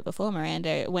to it before,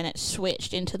 Miranda, when it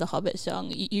switched into the Hobbit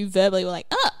song, you verbally were like,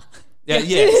 ah! Yeah.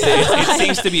 It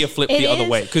seems to be a flip the other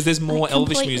way, because there's more like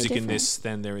Elvish completely music in different. this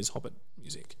than there is Hobbit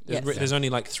music. Yes. There's only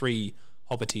like 3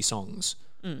 Hobbity songs,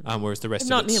 whereas the rest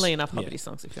Not of it's... nearly enough yeah. Hobbity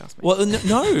songs, if you ask me. Well,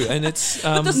 no, and it's...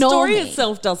 but the story Normie.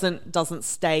 itself doesn't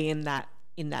stay in that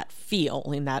feel,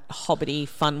 in that Hobbity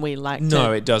fun we like no,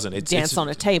 to it doesn't. It's dance on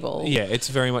a table. Yeah, it's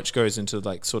very much goes into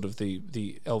like sort of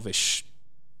the Elvish...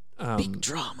 Big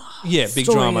drama. Yeah, big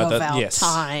Story drama. of That our yes,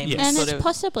 time. yes. And sort it's of-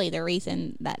 possibly the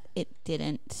reason that it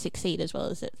didn't succeed as well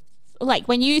as it. Like,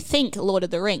 when you think Lord of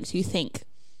the Rings, you think,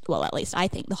 well, at least I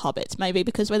think the Hobbits, maybe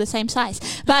because we're the same size.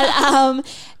 But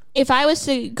if I was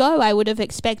to go, I would have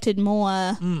expected more.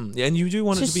 Yeah, and you do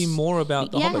want it to be Just- more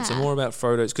about the hobbits and yeah. more about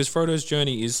Frodo's, because Frodo's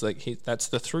journey is like that's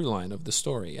the through line of the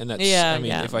story, and that's Yeah, I mean,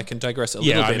 yeah. if I can digress a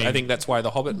Yeah, little I bit, I mean- think that's why the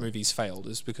Hobbit movies failed,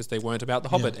 is because they weren't about the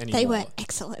Hobbit anymore. They were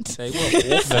excellent. They were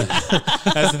awful.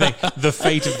 That's the thing. The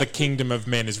fate of the Kingdom of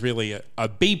Men is really a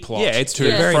B plot. Yeah, it's to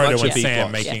very Frodo much a and B Sam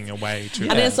plot. making a way to.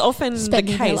 And it's often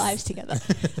Spending the their case, lives together.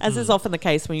 as is often the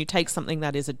case when you take something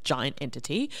that is a giant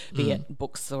entity, be it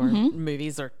books or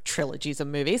movies or trilogies of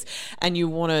movies, and you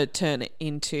want to turn it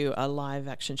into a live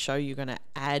action show, you're going to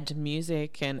add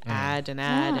music and add and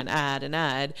add and add and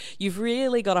add. You've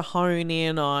really got to hone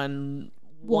in on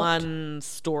one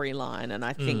storyline, and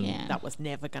I think Yeah. that was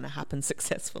never going to happen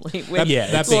successfully with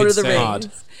that Lord of being the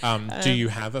said, Rings. Do you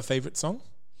have a favorite song?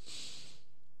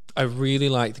 I really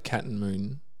like the Cat and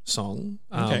Moon song,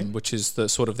 Okay. which is the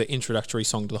sort of the introductory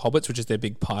song to the Hobbits, which is their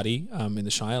big party in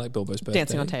the Shire, like Bilbo's birthday.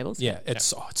 Dancing on Tables. Yeah,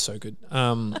 it's so good.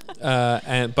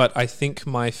 But I think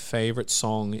my favorite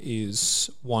song is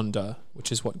Wander,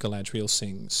 which is what Galadriel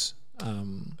sings.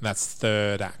 That's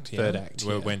third act. Yeah? Third act,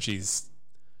 yeah. When she's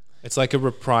It's like a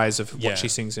reprise of Yeah. what she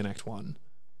sings in Act 1.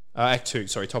 Act 2,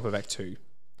 sorry, top of Act 2.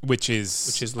 which is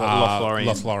Lothlorien.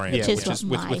 Lothlorien. Which Yeah, is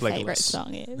what my with favourite Legolas.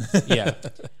 song is. Yeah.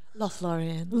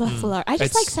 Lothlorien. Lothlorien. I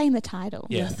just It's- like saying the title.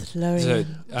 Yeah. Lothlorien. So,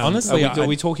 Honestly, are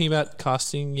we talking about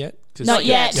casting yet? 'Cause- Not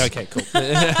yet. Yeah, okay, cool.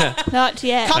 Not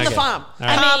yet. Come the Okay. farm. All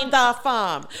right. Come the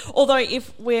farm. Although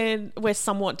if we're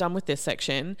somewhat done with this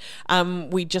section,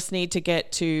 we just need to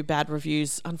get to bad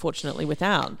reviews, unfortunately,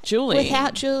 without Julie.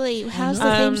 Without Julie, how's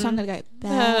the theme song going to go?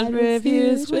 Bad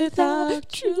reviews without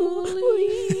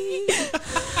Julie.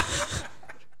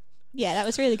 Yeah, that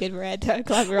was really good, Miranda.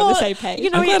 Glad we're on the same page. You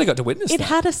know, I'm glad I got to witness it that.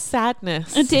 had a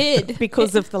sadness. It did.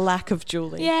 because of the lack of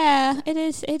Julie. Yeah, it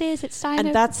is. It is. It's time And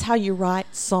to... that's how you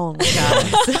write songs,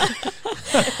 guys.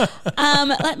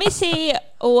 Let me see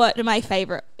what my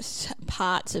favourite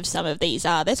parts of some of these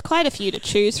are. There's quite a few to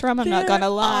choose from, I'm not going to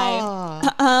lie.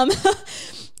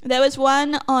 There was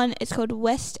one on, it's called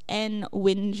West End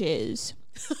Whinges.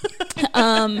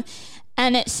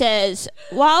 And it says,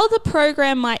 while the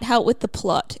program might help with the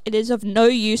plot, it is of no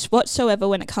use whatsoever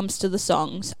when it comes to the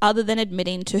songs, other than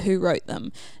admitting to who wrote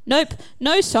them. Nope,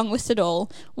 no song list at all.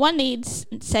 One needs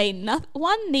say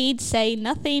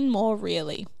nothing more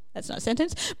really. That's not a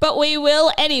sentence, but we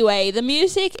will anyway. The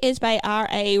music is by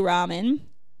R.A. Rahman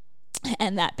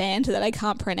and that band that I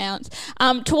can't pronounce.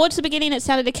 Towards the beginning, it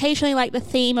sounded occasionally like the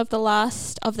theme of the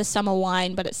last of the summer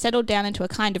wine, but it settled down into a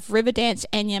kind of Riverdance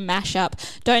Enya mashup.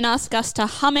 Don't ask us to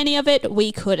hum any of it,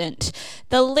 we couldn't.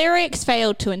 The lyrics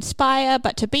failed to inspire,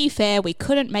 but to be fair, we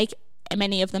couldn't make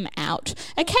many of them out.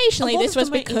 Occasionally, A lot this of was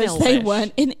them were in because they Elvish.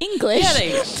 weren't in English. Yeah,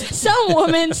 they- Some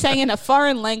woman sang in a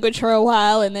foreign language for a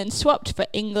while and then swapped for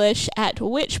English, at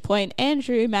which point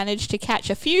Andrew managed to catch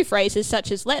a few phrases such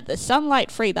as let the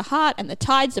sunlight free the heart and the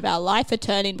tides of our life are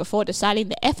turning before deciding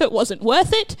the effort wasn't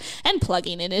worth it and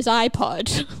plugging in his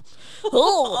iPod.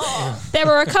 There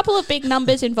were a couple of big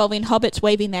numbers involving hobbits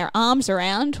waving their arms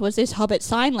around. Was this hobbit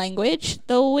sign language?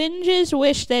 The Whingers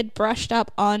wished they'd brushed up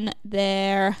on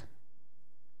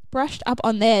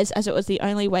theirs, as it was the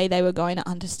only way they were going to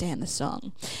understand the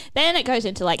song. Then it goes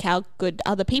into like how good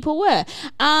other people were.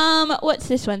 What's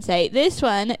this one say? This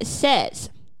one says,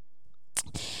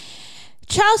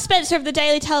 Charles Spencer of the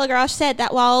Daily Telegraph said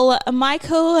that while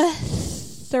Michael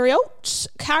Theriault's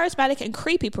charismatic and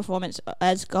creepy performance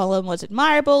as Gollum was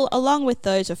admirable, along with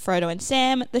those of Frodo and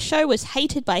Sam, the show was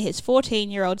hated by his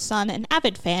 14-year-old son, an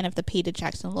avid fan of the Peter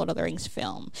Jackson Lord of the Rings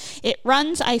film. Its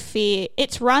run,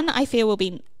 I fear, will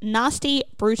be nasty,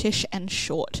 brutish, and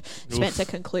short, Spencer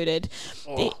concluded.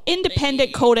 The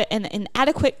Independent called it an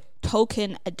inadequate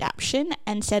Tolkien adaptation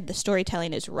and said the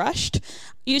storytelling is rushed.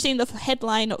 Using the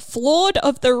headline "Flawed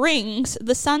of the Rings,"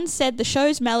 The Sun said the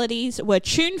show's melodies were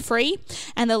tune-free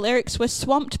and the lyrics were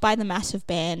swamped by the massive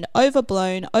band,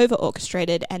 overblown,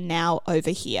 over-orchestrated, and now over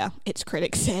here, its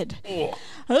critics said.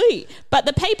 Hey. But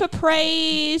the paper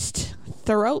praised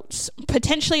Thorold's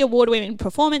potentially award-winning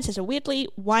performance as a weirdly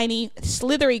whiny,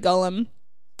 slithery Gollum.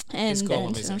 And His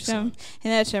Gollum is excellent.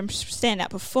 And that's a standout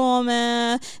performer.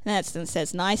 And that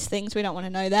says nice things. We don't want to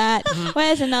know that.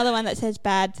 Where's another one that says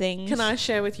bad things? Can I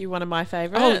share with you one of my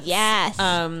favourites? Oh, yes.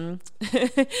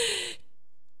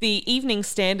 The Evening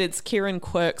Standard's Kieran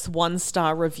Quirk's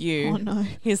 1-star review. Oh, no.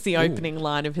 Here's the opening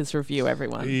line of his review,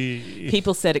 everyone.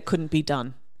 People said it couldn't be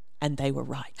done, and they were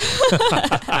right.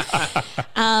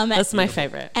 That's my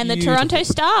favourite. And the Toronto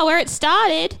Star, where it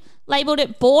started, labelled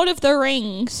it Board of the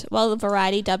Rings, while the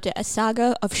Variety dubbed it a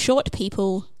saga of short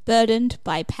people burdened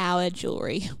by power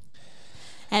jewelry.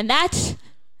 And that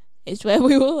is where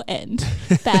we will end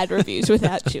bad reviews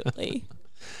without Julie.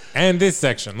 And this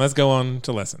section, let's go on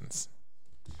to lessons.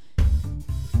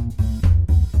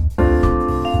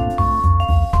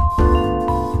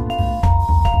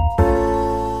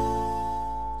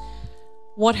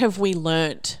 What have we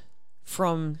learnt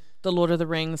from The Lord of the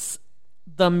Rings,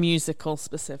 the musical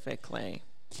specifically?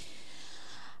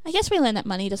 I guess we learned that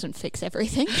money doesn't fix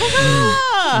everything.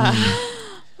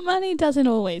 Money doesn't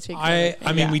always fix everything.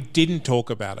 I mean, we didn't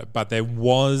talk about it, but there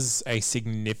was a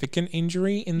significant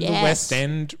injury in the West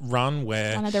End run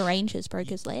where one of the Rangers broke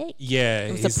his leg. Yeah,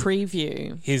 It was a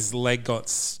preview. His leg got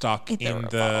stuck in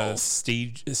the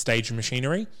stage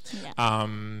machinery. Yeah.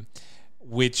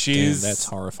 Which is that's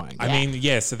horrifying. I mean,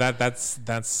 so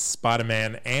that's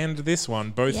Spider-Man and this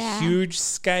one, both huge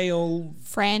scale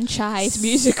franchise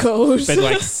musicals, but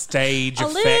like stage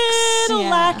effects, little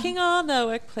lacking on the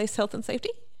workplace health and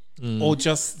safety, or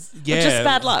just or just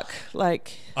bad luck.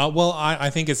 Like, well, I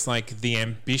think it's like the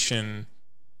ambition.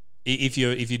 If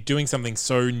you're doing something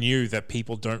so new that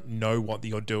people don't know what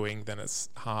you're doing, then it's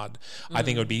hard. I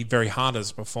think it would be very hard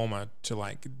as a performer to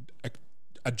like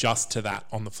adjust to that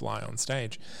on the fly on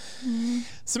stage.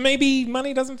 So maybe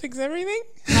money doesn't fix everything?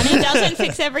 Money doesn't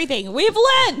fix everything. We've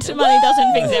learnt money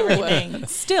doesn't fix everything.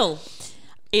 Still,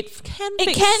 it can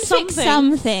fix fix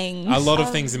some things. A lot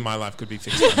of things in my life could be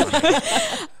fixed by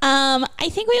money. I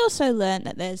think we also learned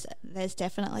that there's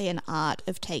definitely an art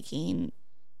of taking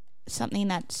something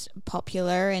that's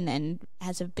popular and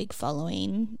has a big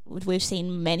following. We've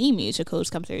seen many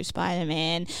musicals come through.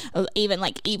 Spider-Man, or even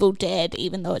like Evil Dead,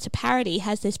 even though it's a parody,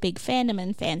 has this big fandom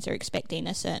and fans are expecting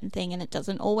a certain thing, and it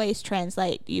doesn't always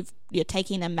translate. You're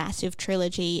taking a massive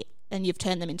trilogy and you've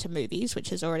turned them into movies,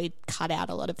 which has already cut out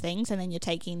a lot of things, and then you're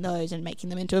taking those and making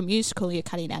them into a musical. You're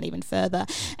cutting out even further,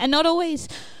 and not always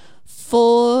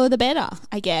for the better,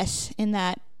 I guess, in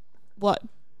that what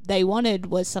they wanted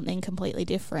was something completely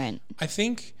different. I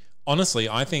think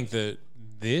that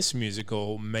this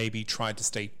musical maybe tried to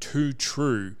stay too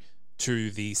true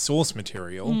to the source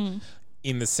material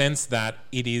in the sense that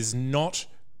it is not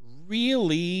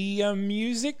really a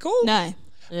musical. No.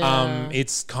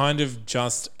 It's kind of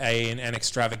just an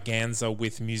extravaganza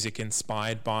with music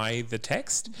inspired by the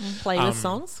text. Play with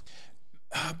songs?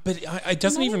 But it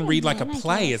doesn't even read like a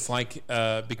play. It's like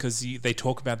because they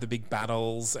talk about the big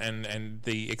battles and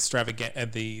the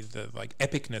extravagant, the like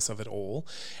epicness of it all,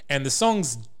 and the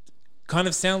songs kind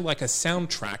of sound like a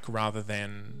soundtrack rather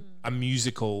than a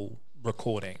musical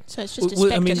recording. So it's just a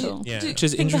spectacle. Which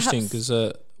is interesting because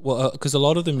because a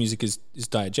lot of the music is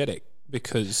diegetic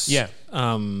because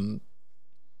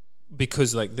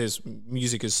because like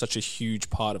music is such a huge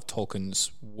part of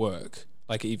Tolkien's work.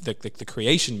 Like the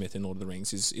creation myth in Lord of the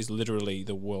Rings is literally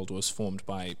the world was formed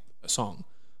by a song,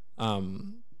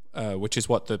 which is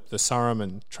what the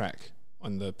Saruman track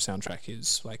on the soundtrack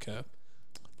is, like a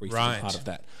brief part of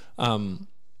that.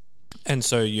 And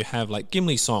so you have like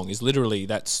Gimli's song is literally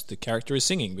that's the character is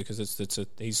singing because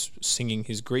he's singing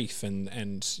his grief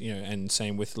and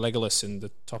same with Legolas in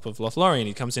the top of Lothlorien,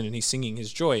 he comes in and he's singing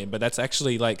his joy, but that's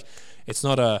actually like it's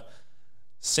not a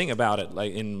sing about it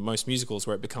like in most musicals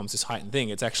where it becomes this heightened thing.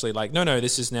 It's actually like no,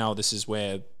 this is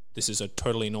a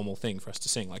totally normal thing for us to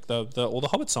sing. Like all the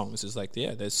Hobbit songs is like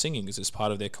they're singing as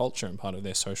part of their culture and part of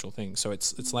their social thing. So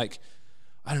it's like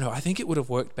I don't know. I think it would have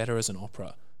worked better as an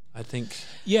opera. I think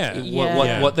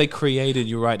what they created.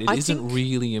 You're right. It isn't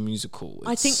really a musical.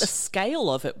 I think the scale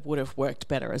of it would have worked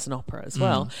better as an opera as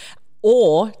well.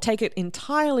 Or take it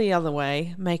entirely the other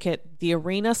way, make it the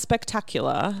arena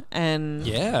spectacular and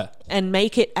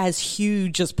make it as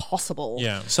huge as possible.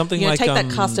 Yeah, something like take that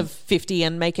cast of 50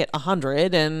 and make it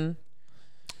 100 and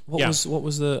what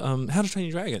was the How to Train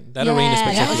Your Dragon? That Yeah, arena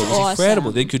that spectacular was was incredible.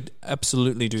 awesome. They could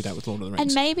absolutely do that with Lord of the Rings.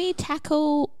 And maybe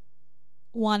tackle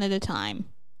one at a time.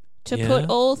 To Yeah. put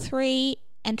all 3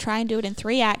 and try and do it in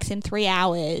 3 acts in 3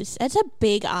 hours. It's a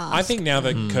big ask. I think now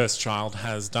that Cursed Child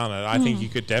has done it, I think you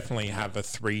could definitely have a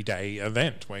 3-day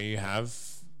event where you have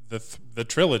the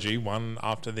trilogy one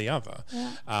after the other.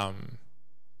 Yeah.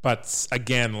 But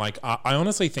again, like I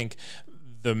honestly think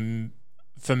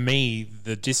for me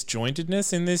the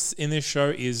disjointedness in this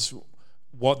show is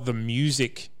what the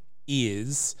music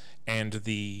is and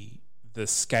the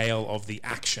scale of the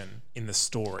action in the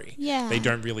story. Yeah. They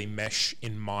don't really mesh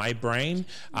in my brain.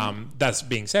 That's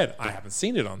being said, I haven't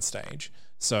seen it on stage,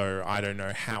 so I don't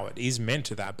know how it is meant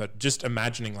to that, but just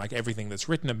imagining like everything that's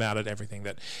written about it, everything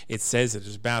that it says it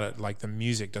is about it, like the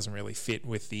music doesn't really fit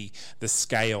with the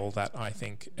scale that I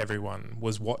think everyone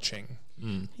was watching.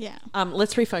 Yeah.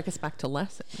 Let's refocus back to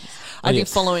lessons. I think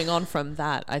following on from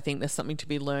that, I think there's something to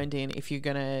be learned in if you're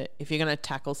gonna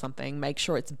tackle something, make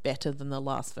sure it's better than the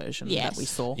last version that we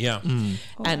saw. Yeah.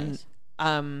 And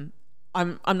I'm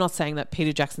not saying that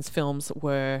Peter Jackson's films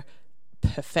were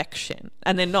perfection,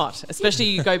 and they're not, especially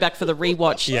you go back for the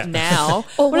rewatch now.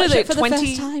 Or What are watch they, it for the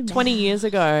first time now. 20 years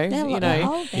ago, They're you like, know,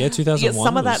 oh, Yeah, 2001. you get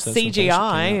some of that was- that's when Fellowship came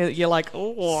CGI, out. you're like,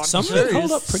 oh, Some of it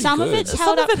held up pretty Some good. of it's Some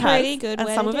held of up it has, pretty good, and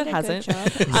where some they of it did a good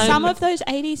hasn't. job. Some of those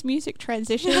 80s music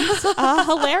transitions are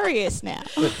hilarious now.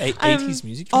 80s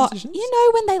music Oh, transitions? you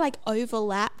know when they like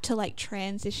overlap to like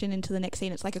transition into the next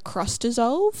scene? It's like a cross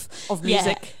dissolve Of Yeah.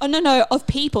 music? Oh no, of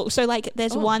people. So like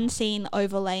there's one scene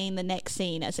overlaying the next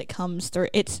scene as it comes through.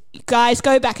 It's guys,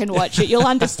 go back and watch it. You'll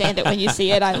understand it when you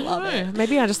see it. I love it.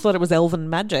 Maybe I just thought it was elven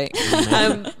magic.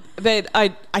 But I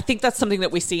think that's something that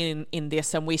we see in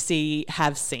this, and we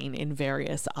have seen in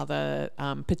various other,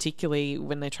 particularly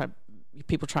when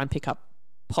people try and pick up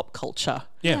pop culture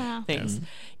Yeah. things.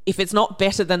 If it's not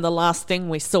better than the last thing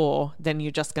we saw, then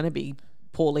you're just going to be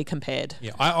poorly compared.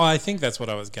 Yeah, I think that's what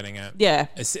I was getting at. Yeah.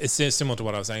 It's similar to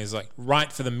what I was saying. Is like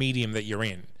right for the medium that you're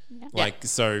in. Like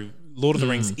so, Lord of the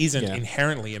Rings isn't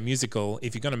inherently a musical.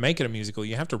 If you're going to make it a musical,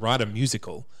 you have to write a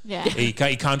musical. Yeah. You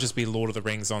can't just be Lord of the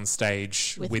Rings on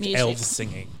stage with music. elves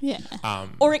singing. Yeah.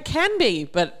 Or it can be,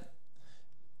 but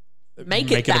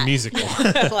make it a that. musical.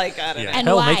 Like, I don't know. And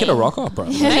Hell, why? make it a rock opera.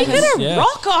 Make it a Yeah.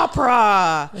 rock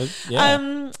opera.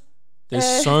 Yeah.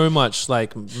 There's so much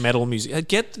like metal music.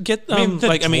 Get the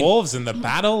dwarves and the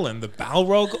battle and the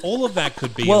Balrog, all of that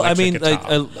could be. Well, I electric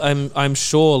mean, guitar. I'm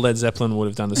sure Led Zeppelin would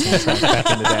have done the soundtrack back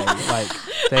in the day. Like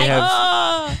they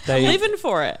have, they living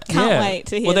for it. Can't wait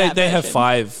to hear Well, that they have version.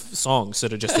 5 songs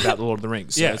that are just about the Lord of the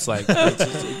Rings. So Yeah. it's like,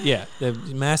 they're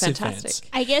massive fans. Fantastic.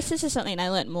 I guess this is something I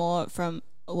learnt more from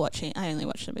watching. I only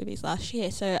watched the movies last year,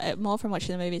 so more from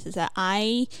watching the movies is that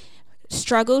I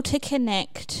struggle to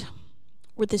connect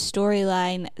with the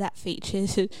storyline that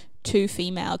features 2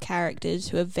 female characters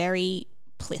who are very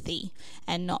plithy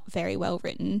and not very well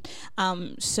written.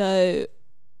 So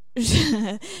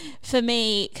for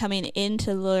me, coming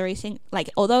into Lord of the Rings, like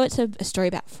although it's a story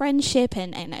about friendship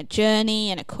and a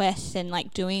journey and a quest and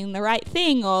like doing the right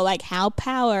thing, or like how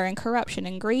power and corruption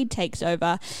and greed takes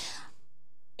over,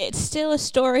 it's still a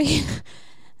story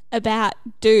about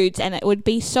dudes, and it would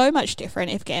be so much different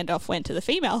if Gandalf went to the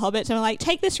female hobbits and were like,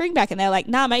 take this ring back, and they're like,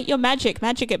 nah mate, you're magic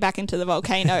it back into the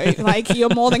volcano. Like,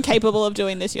 you're more than capable of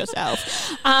doing this yourself.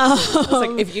 It's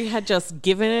like if you had just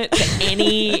given it to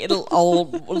any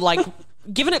old, like,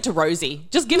 given it to Rosie,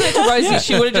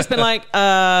 she would have just been like,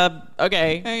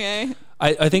 okay.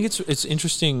 I think it's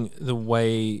interesting the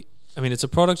way, I mean, it's a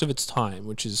product of its time,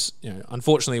 which is,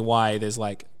 unfortunately why there's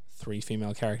like 3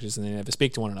 female characters and they never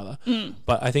speak to one another.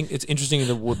 But I think it's interesting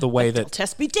the way that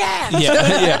Test me down.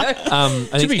 I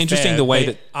think it's interesting the way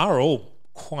they that are all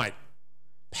quite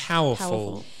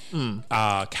powerful.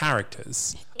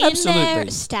 Characters. In Absolutely.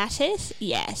 their status,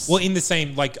 yes. Well, in the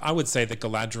same, like I would say that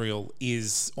Galadriel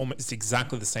is almost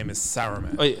exactly the same as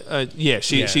Saruman.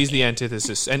 she's the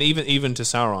antithesis, and even to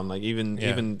Sauron, like even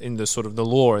in the sort of the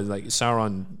lore, like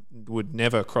Sauron would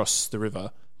never cross the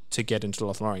river to get into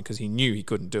Lothlorien because he knew he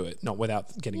couldn't do it, not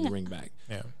without getting the ring back.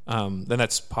 Yeah. Then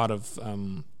that's part of.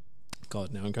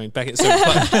 God, now I'm going back. So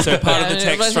part of the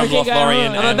text from Lothlorien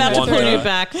I'm and about to pull you Wanda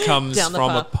back comes down the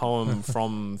from a path. poem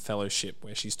from Fellowship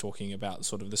where she's talking about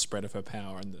sort of the spread of her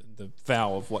power and the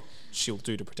vow of what she'll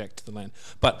do to protect the land.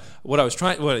 But what I was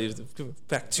back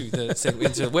to the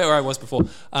into where I was before.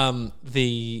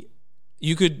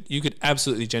 You could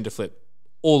absolutely gender flip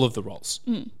all of the roles.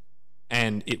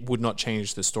 And it would not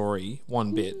change the story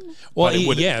one bit. Well, but it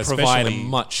would yeah, provide a especially-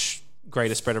 much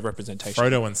greater spread of representation.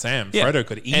 Frodo and Sam. Yeah. Frodo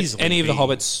could easily any of the be-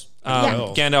 hobbits. Yeah.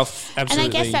 Gandalf, absolutely. And I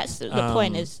guess that's the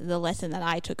point, is the lesson that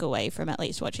I took away from at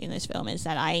least watching this film is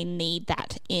that I need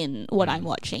that in what I'm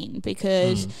watching,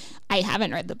 because I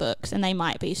haven't read the books and they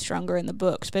might be stronger in the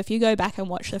books. But if you go back and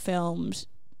watch the films,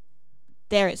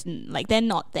 they're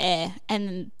not there.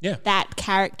 And that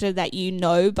character that you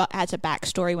know but as a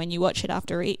backstory when you watch it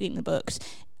after reading the books,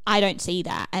 I don't see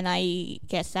that. And I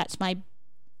guess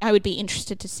I would be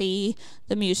interested to see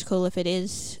the musical if it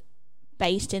is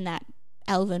based in that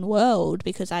elven world,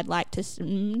 because I'd like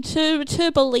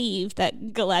to believe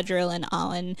that Galadriel and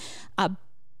Arwen are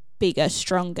bigger,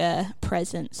 stronger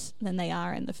presence than they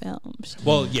are in the films.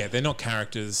 Well, yeah, they're not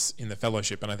characters in the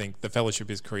Fellowship, and I think the Fellowship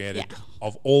is created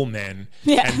of all men,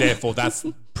 and therefore that's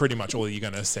pretty much all you're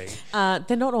going to see.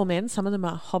 They're not all men. Some of them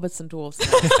are hobbits and dwarves.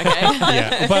 Okay.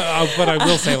 Yeah, but I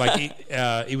will say, like,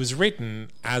 it was written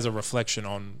as a reflection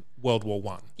on World War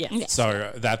One. Yes.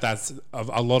 So that's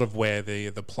a lot of where the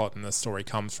plot and the story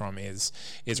comes from is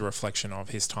a reflection of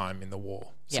his time in the war.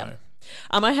 Yeah. So.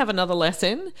 I have another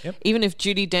lesson. Yep. Even if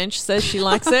Judi Dench says she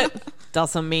likes it,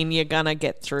 doesn't mean you're gonna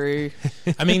get through.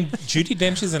 I mean, Judi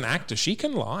Dench is an actor. She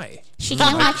can lie. She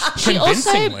can She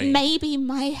also Convincingly. maybe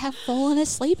might have fallen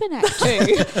asleep in Act 2.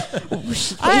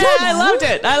 I loved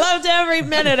it. I loved every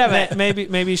minute of it.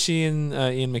 Maybe she and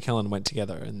Ian McKellen went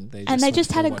together and they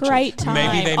just had a watch it. great time.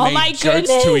 Maybe they oh made my jokes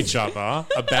goodness. to each other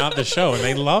about the show, and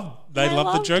they loved the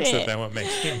loved jokes it. that they were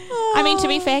making. I mean, to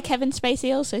be fair, Kevin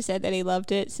Spacey also said that he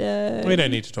loved it. So We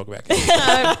don't need to talk about it.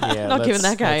 Yeah, Not giving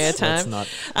that guy let's airtime.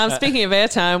 not. Speaking of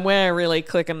airtime, we're really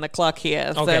clicking the clock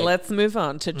here. Okay. So let's move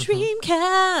on to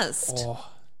Dreamcast. Oh,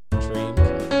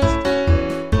 Dreamcast.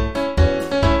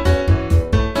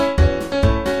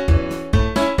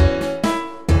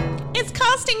 It's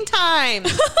casting time.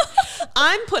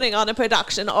 I'm putting on a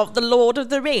production of The Lord of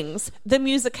the Rings, the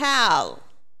musical.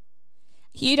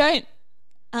 you don't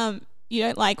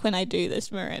like when I do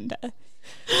this, Miranda.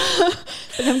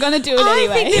 But I'm going to do it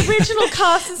anyway. I think the original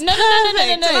cast is No.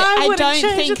 perfect. I wouldn't don't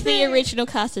change think a the thing. original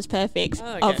cast is perfect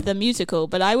of the musical,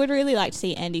 but I would really like to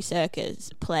see Andy Serkis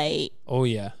play Oh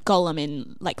yeah. Gollum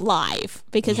in live,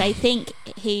 because I think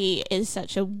he is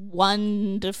such a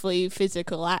wonderfully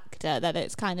physical actor that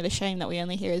it's kind of a shame that we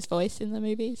only hear his voice in the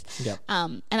movies. Yep.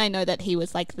 And I know that he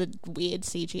was like the weird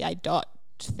CGI dot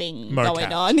thing Mocap.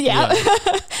 going on. Yeah.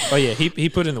 Oh yeah. He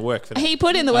put in the work for that. He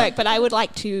put in the work, but I would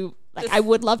like to. I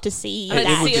would love to see it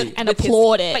that would be- and with his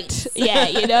applaud it. face.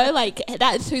 Yeah,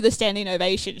 that's who the standing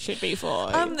ovation should be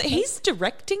for. He's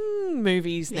directing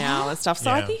movies now and stuff, so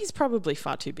I Yeah. think he's probably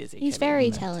far too busy. He's Kevin.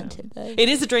 very talented, though. It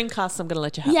is a Dreamcast, so I'm going to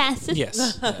let you have it.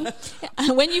 Yes. Yes.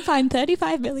 When you find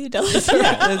 $35 million.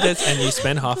 And you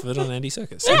spend half of it on Andy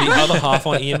Serkis, and the other half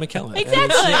on Ian McKellen.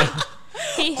 Exactly.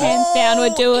 He hands down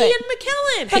would do it. Ian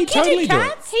McKellen. He'd totally do it.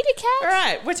 Cats? He did Cats. All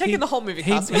right, we're taking the whole movie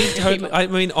cast. I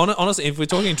mean, honestly, if we're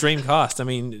talking Dreamcast, I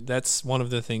mean, that's one of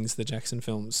the things the Jackson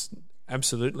films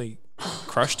absolutely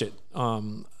crushed it. I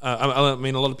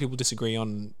mean, a lot of people disagree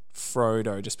on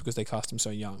Frodo just because they cast him so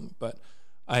young, but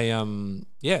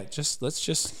let's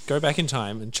just go back in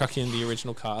time and chuck in the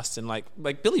original cast, and like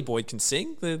Billy Boyd can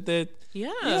sing.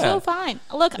 It's all fine.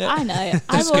 Look, I know. I've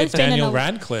Let's always get been Daniel an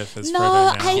Radcliffe as No,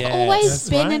 Frodo now. I've Yes. always That's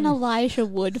been an fine. Elijah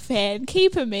Wood fan.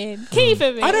 Keep him in. Keep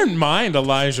him in. I don't mind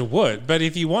Elijah Wood, but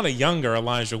if you want a younger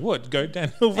Elijah Wood, go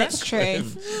Daniel That's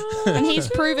Radcliffe. true. And he's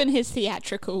proven his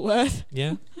theatrical worth.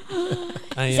 Yeah.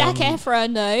 Zac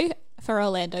Efron, though, for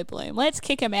Orlando Bloom. Let's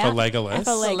kick him out. Legolas.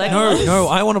 For Legolas. No,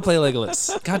 I want to play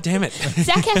Legolas. God damn it.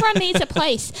 Zac Efron needs a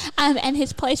place, and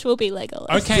his place will be Legolas.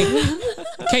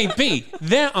 Okay, B,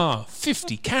 there are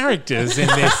 50 characters in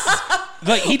this.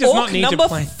 Like, he does not need to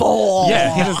play. 4.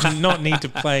 Yeah, he does not need to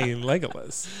play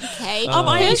Legolas. Okay.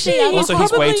 Also,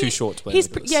 he's way too short to play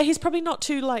Legolas. He's probably not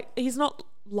too he's not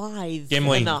lithe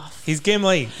Gimli. enough. He's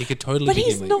Gimli. He could totally But be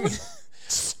he's Gimli. not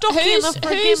stocky enough for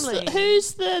Gimli.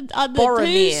 Who's the other?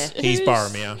 Boromir. He's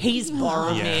Boromir. He's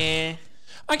Boromir.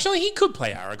 Actually, he could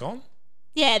play Aragorn.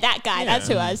 Yeah, that guy. Yeah. That's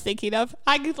who I was thinking of.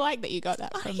 I could like that you got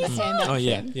that from the handout. Oh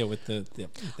yeah, thing. yeah, with the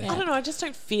I don't know. I just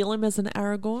don't feel him as an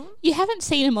Aragorn. You haven't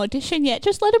seen him audition yet.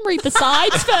 Just let him read the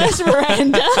sides first,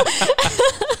 Miranda.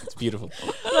 It's beautiful.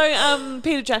 So,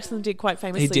 Peter Jackson did quite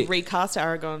famously did. recast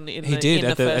Aragorn in He the did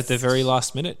in at the first, at the very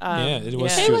last minute. Yeah, it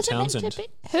was yeah. Who Stuart was it meant Townsend. to be?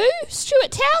 Who?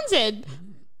 Stuart Townsend.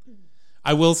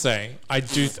 I will say, I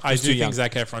do too think young.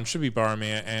 Zac Efron should be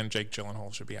Boromir and Jake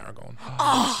Gyllenhaal should be Aragorn.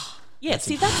 Yeah,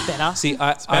 see, that's better. See,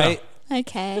 better.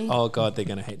 Okay. oh god, they're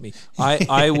gonna hate me.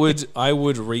 I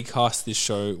would recast this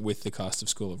show with the cast of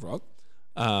School of Rock.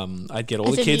 I'd get all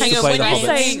As the in kids Hang to on, play the when you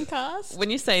say- hobbits. Cast? When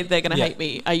you say they're going to Yeah. hate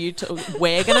me, are you?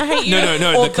 We're going to hate you?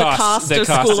 No, Or the cast, of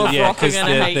School of yeah, Rock are 'cause going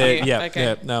to hate you. yeah,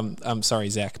 Okay. yeah. I'm sorry,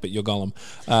 Zach, but you're Gollum.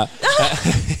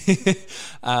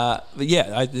 But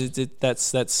yeah,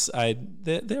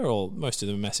 they're all, most of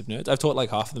them are massive nerds. I've taught like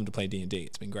half of them to play D&D.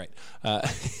 It's been great.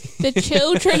 The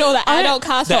children or the adult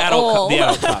cast the or all?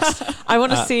 adult cast. I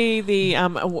want to see the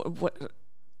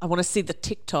I want to see the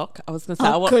TikTok. I was going to say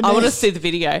Oh, I want to goodness. see the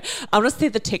video. I want to see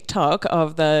the TikTok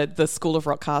of the School of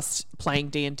Rock cast playing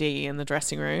D&D in the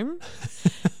dressing room.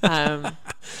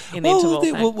 In the interval.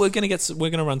 Well, we're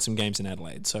gonna run some games in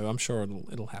Adelaide, so I'm sure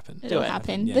it'll happen. It'll it.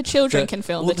 happen. Yeah. The children can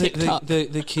film the TikTok.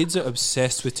 The kids are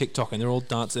obsessed with TikTok, and they're all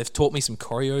dancing. They've taught me some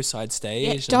choreo side stage.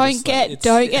 Yeah, and I'm don't just get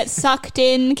like, it's- sucked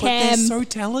in, But they're Cam. so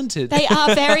talented. They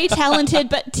are very talented,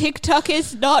 but TikTok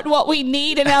is not what we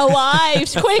need in our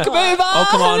lives. Quick, move on. Oh,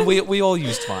 come on. We all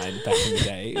used Vine back in the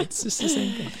day. It's just the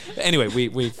same thing. But anyway,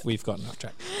 we've gotten off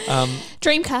track.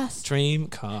 Dreamcast.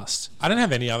 Dreamcast. I don't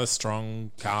have any other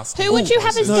strong cast. Who would you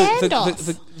have as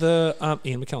Gandalf? The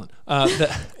Ian McKellen.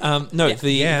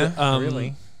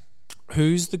 Really?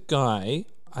 Who's the guy?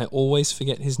 I always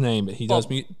forget his name, but he does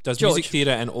George. music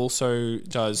theatre and also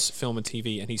does film and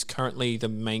TV, and he's currently the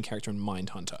main character in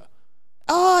Mindhunter.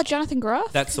 Oh, Jonathan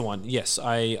Groff? That's the one. Yes,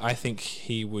 I think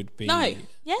he would be. No.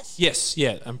 Yes? Yes,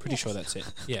 yeah, I'm pretty sure that's it.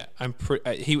 Yeah,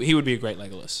 he would be a great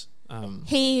Legolas.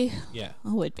 He Yeah.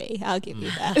 would be. I'll give you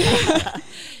that.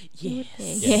 Yes.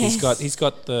 Yeah, he's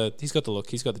got the look,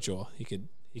 he's got the jaw. He could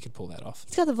pull that off.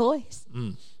 He's got the voice.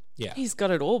 Yeah. He's got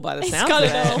it all by the He's sound got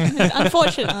of it all.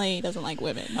 Unfortunately, he doesn't like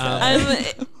women.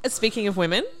 so- Speaking of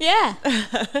women, yeah.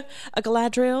 a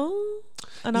Galadriel,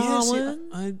 an Yes,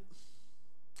 Arwen.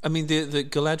 I mean, the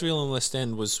Galadriel in West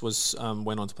End was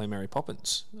went on to play Mary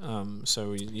Poppins.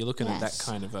 So you're looking at that Yes.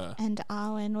 kind of a And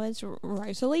Arwen was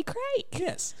Rosalie Craig,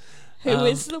 yes, who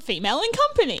was the female in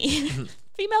company.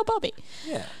 Female Bobby.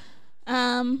 yeah.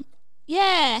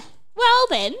 Yeah. Well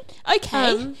then,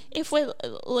 okay. If we're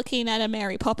looking at a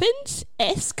Mary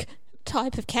Poppins-esque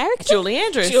type of character, Julie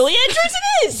Andrews. Julie Andrews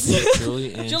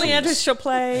it is. Julie Andrews shall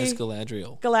play as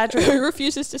Galadriel. Galadriel. Who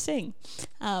refuses to sing?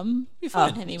 Be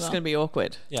fine It's anymore. going to be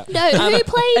awkward. Yeah, No, who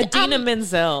played Adina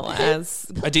Menzel as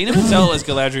Adina Menzel as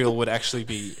Galadriel would actually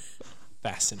be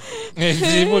fascinating.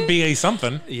 It would be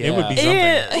something. Yeah. It would be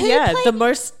something. yeah, played- the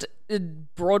most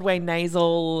Broadway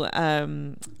nasal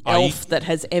elf that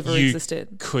has ever You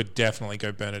existed. could definitely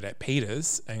go Bernadette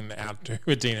Peters and outdo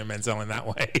Adina Menzel in that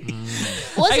way.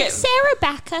 Was Okay. it Sarah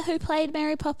Backer who played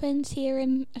Mary Poppins here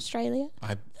in Australia?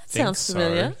 I think sounds so.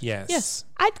 familiar. Yes. Yes.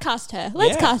 I'd cast her.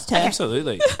 Let's Yeah, cast her.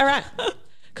 Absolutely. All right,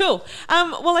 cool.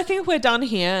 Well, I think we're done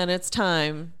here, and it's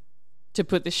time to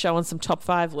put this show on some top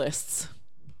 5 lists.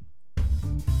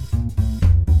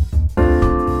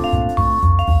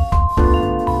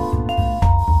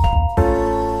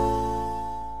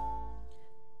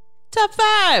 Top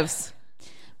 5s.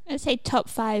 I'm going to say top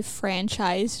 5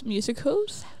 franchise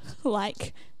musicals,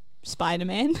 like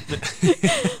Spider-Man.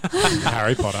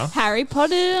 Harry Potter. Harry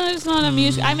Potter is not a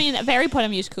musical. I mean, a Harry Potter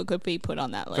musical could be put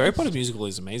on that list. Very Potter musical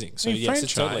is amazing. So I mean, yes,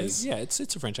 it's totally franchise.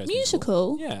 it's a franchise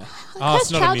Musical? Yeah. Oh, it's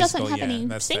Cursed not a Child musical, doesn't have yeah, any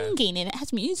that's fair. singing in it. It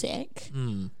has music.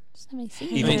 Doesn't have any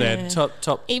singing. Evil in it. Dead.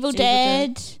 Top. Evil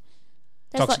Dead. There's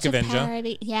Toxic lots Avenger. of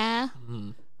parody. Yeah.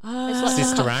 There's lots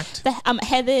Sister of, Act. the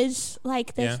Heathers.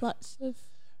 Like there's Yeah. lots of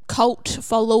cult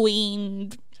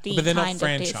following. But they're not kind of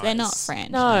deals. They're not franchise.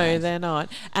 franchise. No, they're not.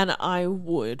 And I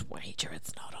would wager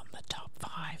it's not on the top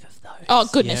 5 of those. Oh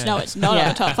goodness, Yeah. no, it's not on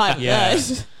the top 5 of Yeah.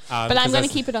 those. But I'm going to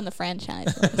that's- keep it on the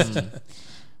franchise list.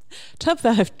 Top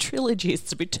 5 trilogies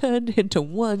to be turned into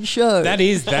one show. That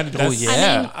is that. That's,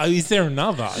 yeah. Is there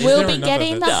another? Is We'll there be another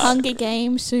getting the that's- Hunger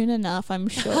Games soon enough, I'm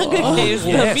sure. Is Yes,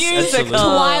 the musical. absolutely.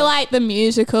 Twilight the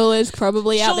musical is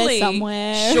probably out there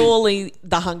somewhere. Surely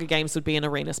the Hunger Games would be an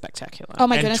arena spectacular. Oh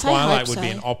my And goodness, I Twilight hope would so. be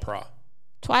an opera.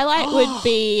 Twilight would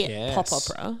be Yes. Pop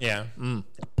opera. Yeah,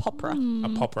 Popera.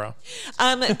 a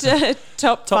opera.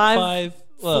 Top 5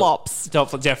 well, flops.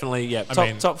 Definitely, yeah.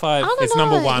 mean, Top 5. don't It's know.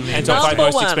 number 1 And in top 5 Number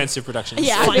most one. expensive productions.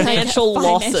 yeah, Financial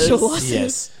losses.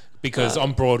 Yes. because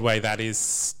on Broadway that is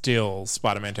still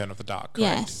Spider-Man: Turn of the Dark.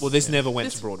 Correct? Yes. Well, this never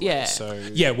went to Broadway. yeah. So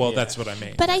Yeah. Well, that's what I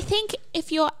mean. But I think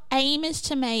if your aim is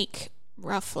to make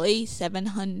roughly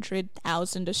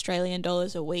 700,000 Australian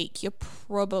dollars a week, you're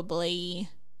probably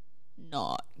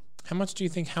not How much do you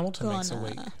think Hamilton makes a gonna.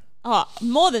 week? Oh,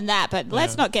 more than that, but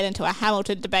let's not get into a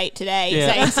Hamilton debate today.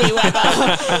 Yeah. Saying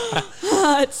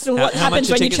whether it's what How much happens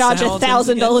are when you tickets charge to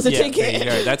Hamilton $1,000 a again? ticket. Yeah,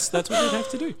 there you go. That's what you'd have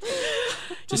to do.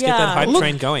 Just get that hype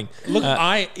train going. Look,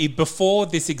 before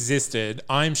this existed,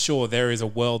 I'm sure there is a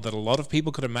world that a lot of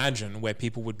people could imagine where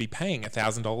people would be paying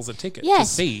 $1,000 a ticket to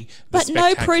see the but no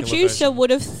spectacular producer version. would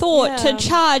have thought to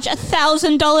charge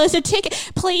 $1,000 a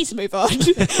ticket. Please move on.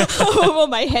 Before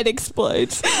my head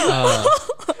explodes.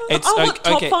 Look,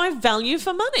 top 5 value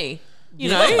for money. You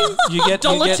know, you get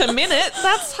 $1 to minute.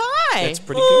 That's high. That's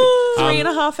pretty good.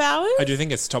 3.5 hours. I do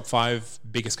think it's top 5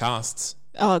 biggest casts.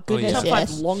 Oh, goodness, Top 5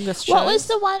 longest shows. What was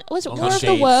the one? Was it War of the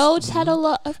Candide. Worlds had a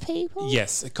lot of people?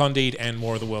 Yes, Candide and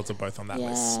War of the Worlds are both on that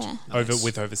list.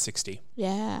 With over 60.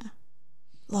 Yeah.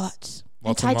 Lots.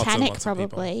 Lots and and Titanic lots of people.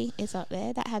 probably is up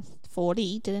there. That had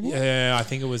 40, didn't it? Yeah, I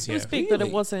think it was. It was big, but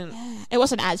it wasn't. It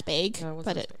wasn't as big, No, it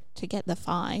wasn't but as big. to get the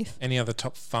 5. Any other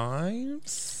top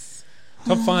 5s?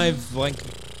 Top 5, like...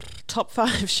 Top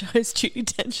 5 shows Judi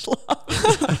Dench loves.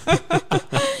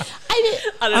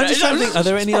 I don't know. I'm just trying to think, are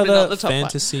there any Probably not other the top 5.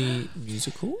 fantasy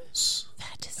musicals?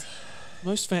 Fantasy.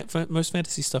 Most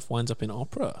fantasy stuff winds up in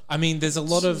opera. I mean, there's a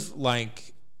lot of,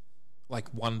 like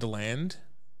Wonderland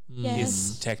Yes.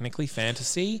 is technically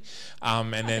fantasy.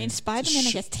 And then Spider-Man,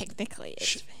 I guess, technically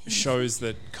is. shows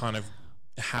that kind of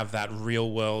have that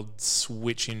real world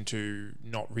switch into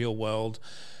not real world.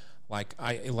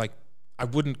 I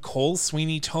wouldn't call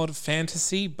Sweeney Todd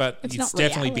fantasy, but It's it's not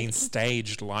definitely reality. been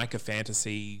staged like a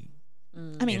fantasy.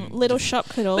 I mean, Little Shop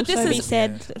could also this be is-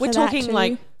 said. We're for talking that too.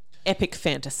 like epic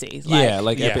fantasy. Epic.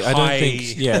 I don't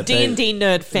think. Yeah, D&D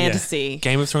nerd fantasy.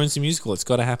 Game of Thrones the musical. It's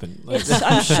got to happen. Like,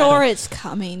 I'm sure it's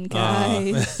coming,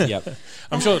 guys. yep.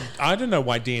 I'm sure. I don't know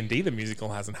why D&D the musical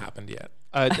hasn't happened yet.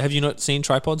 Have you not seen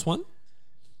Tripods one?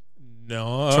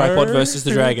 No. Tripod versus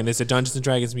the Dragon. There's a Dungeons and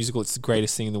Dragons musical. It's the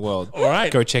greatest thing in the world. All right,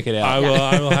 Go check it out.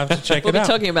 I will have to check We'll it be out.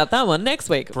 talking about that one next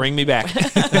week. Bring me back.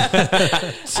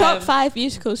 Top 5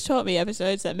 musicals taught me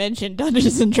episodes that mention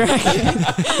Dungeons and Dragons.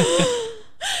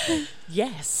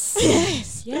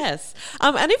 Yes. Yes.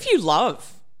 And if you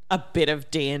love a bit of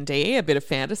D&D, a bit of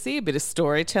fantasy, a bit of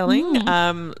storytelling,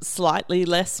 slightly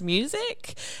less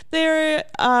music, there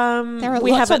are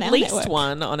we lots have on at our least network.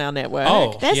 one on our network.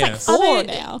 Oh, There's yes. like 4 Are they-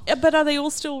 now. But are they all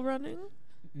still running?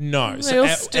 No, They so all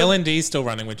still- L&D is still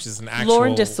running, which is an actual Law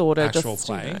and Disorder, actual just,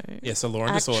 you play. know. Yeah, so Law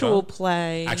and Actual Disorder,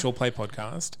 play. actual play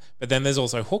podcast. But then there's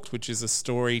also Hooked, which is a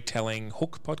storytelling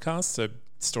hook podcast, so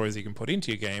stories you can put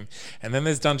into your game. And then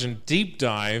there's Dungeon Deep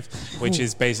Dive, which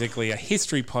is basically a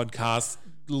history podcast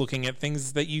looking at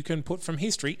things that you can put from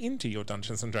history into your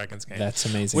Dungeons and Dragons game. That's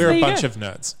amazing. We're There a you bunch go. of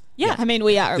nerds. Yeah. I mean,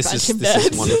 we are a This bunch is of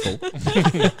nerds.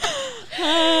 wonderful.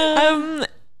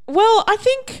 Well, I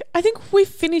think we've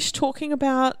finished talking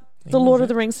about the Lord of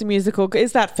the Rings the musical.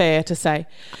 Is that fair to say?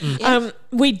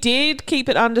 We did keep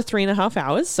it under 3.5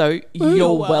 hours, so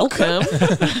you're welcome.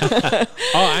 Oh,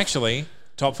 actually,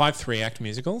 top 5 3-act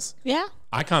musicals. Yeah.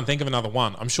 I can't think of another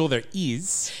one. I'm sure there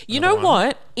is. You know another one.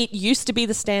 what? It used to be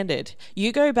the standard.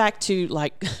 You go back to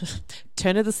like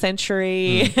turn of the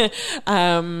century,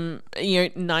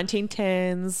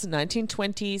 1910s,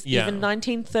 1920s, Yeah. even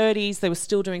 1930s. They were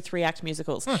still doing 3-act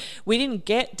musicals. We didn't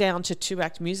get down to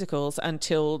 2-act musicals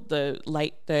until the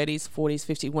late 30s, 40s,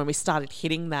 50s, when we started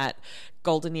hitting that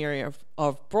golden era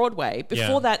of Broadway.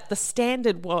 Before that, the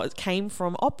standard came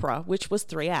from opera, which was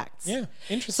 3 acts. Yeah,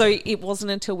 So interesting. it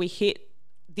wasn't until we hit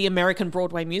the American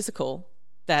Broadway musical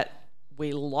that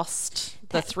we lost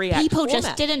the 3-act People format.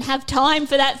 just didn't have time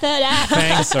for that third act.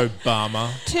 Thanks,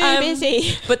 Obama. Too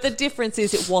busy. But the difference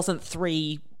is it wasn't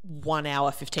 3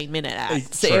 1-hour 15-minute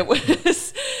acts. True.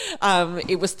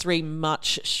 It was 3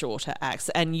 much shorter acts,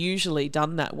 and usually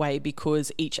done that way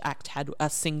because each act had a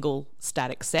single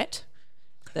static set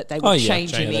that they would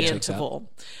change in that the checks out. interval.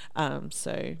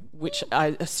 Which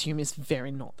I assume is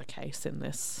very not the case in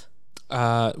this.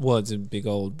 Well, it's a big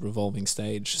old revolving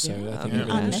stage, so I think everything was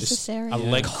just Unnecessary. A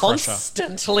leg crusher.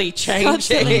 Constantly Constantly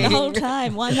changing. the whole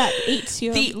time. One that eats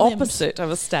your The limbs. opposite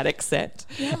of a static set.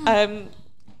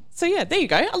 So yeah, there you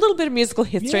go. A little bit of musical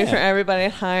history for everybody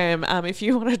at home. If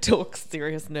you want to talk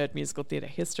serious nerd musical theatre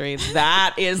history,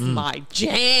 that is my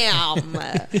jam.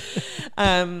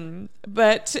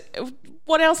 But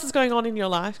what else is going on in your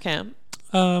life, Cam?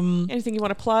 if Anything you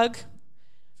want to plug?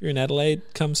 you're in Adelaide,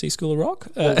 come see School of Rock.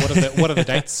 What are the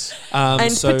dates?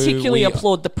 And so particularly we-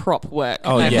 applaud the prop work.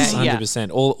 Oh Okay, yes, yeah.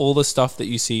 100%. All the stuff that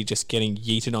you see just getting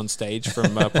yeeted on stage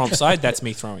from prompt side, that's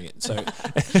me throwing it. So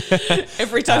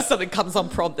Every time something comes on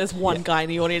prompt, there's one guy in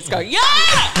the audience going, "Yeah,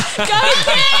 go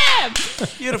Cam!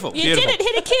 beautiful, You didn't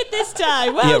hit a kid this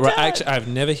time. Well Yeah, done. right. Actually, I've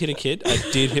never hit a kid. I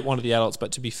did hit one of the adults,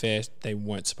 but to be fair, they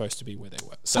weren't supposed to be where they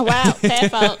were. So, Oh, wow. Fair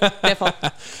fault. Therefore,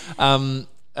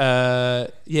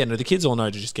 the kids all know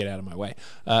to just get out of my way.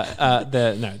 They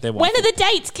won't. When are the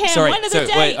dates, Cam? Sorry, when are the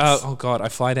dates? wait, oh God, I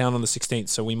fly down on the 16th,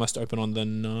 so we must open on the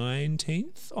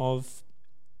 19th of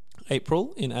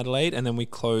April in Adelaide, and then we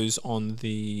close on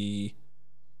the...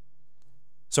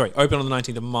 open on the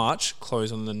 19th of March,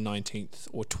 close on the 19th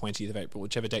or 20th of April,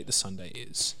 whichever date the Sunday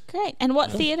is. Great. And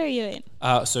what theatre are you in?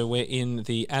 So we're in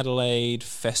the Adelaide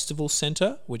Festival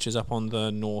Centre, which is up on the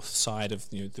north side of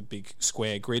the big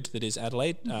square grid that is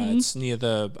Adelaide. It's near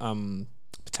the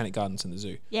Botanic Gardens and the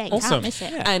zoo. Yeah, you Awesome. can't miss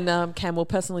it. And Cam will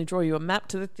personally draw you a map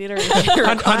to the theatre.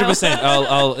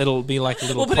 100%. It'll be like a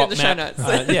little We'll put it in the show map.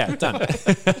 notes. Yeah, done.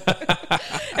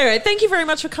 Anyway, thank you very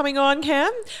much for coming on,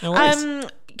 Cam. No worries.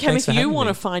 Cam, Thanks for if you having want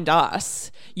to me. find us,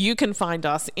 you can find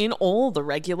us in all the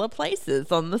regular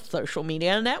places on the social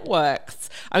media networks.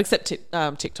 Except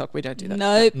TikTok, we don't do that.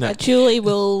 Nope. No. Julie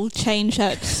will change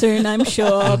that soon, I'm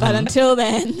sure. But until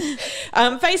then...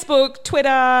 Facebook,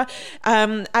 Twitter,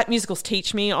 at Musicals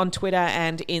Teach Me on Twitter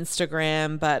and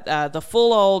Instagram, but the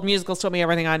full old Musicals Taught Me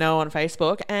Everything I Know on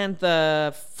Facebook, and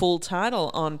the full title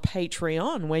on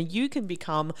Patreon, where you can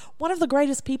become one of the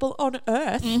greatest people on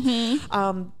earth,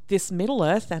 this Middle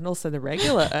Earth and also the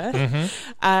regular Earth.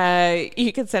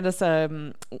 You can send us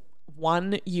 $1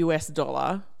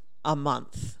 a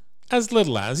month. As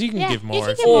little as. You can give you more can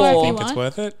if give more if you you think it's want.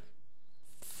 worth it.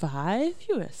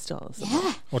 $5 a month.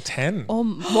 Yeah. Or 10. Or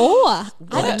more.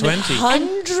 20.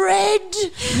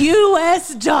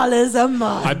 $100 a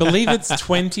month. I believe it's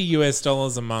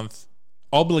 $20 a month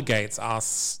obligates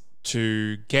us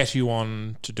to get you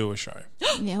on to do a show.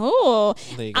 Oh.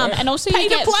 There you go. And also Pay you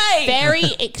to get play. very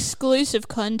exclusive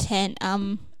content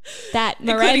that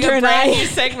Including Miranda a and brand new I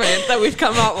segment that we've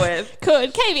come up with.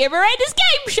 could KV and Miranda's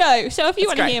Game Show. So if you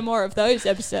want to great. hear more of those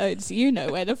episodes, you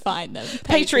know where to find them.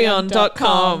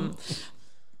 Patreon.com.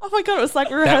 Oh my God, it was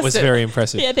like we rehearsed That was it. very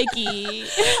impressive. Yeah, thank you.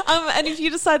 And if you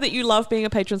decide that you love being a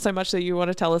patron so much that you want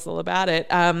to tell us all about it,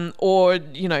 or,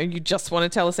 you just want to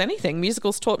tell us anything,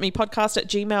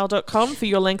 musicalstaughtmepodcast@gmail.com for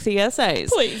your lengthy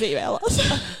essays. Please email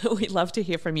us. We'd love to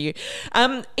hear from you.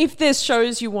 If there's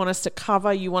shows you want us to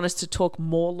cover, you want us to talk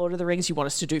more Lord of the Rings, you want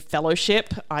us to do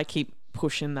Fellowship, I keep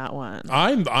pushing that one.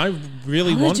 I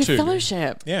really I wanna want do to.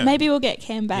 Fellowship. Yeah. Maybe we'll get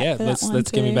Cam back Yeah, for that one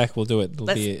let's get me too. back. We'll do it.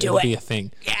 It'll be a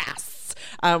thing. Yes.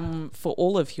 For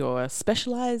all of your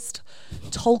specialised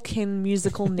Tolkien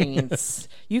musical needs,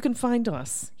 you can find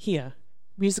us here.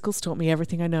 Musicals Taught Me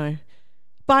Everything I Know.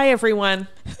 Bye, everyone.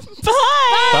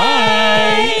 Bye.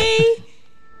 Bye.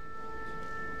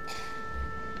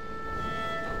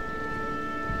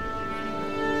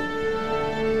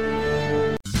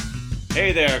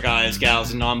 Hey there, guys,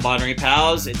 gals, and non-binary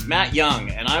pals. It's Matt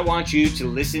Young, and I want you to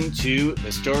listen to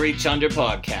the Story Chunder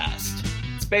podcast.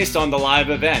 It's based on the live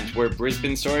event where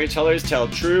Brisbane storytellers tell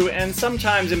true and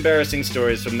sometimes embarrassing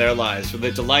stories from their lives for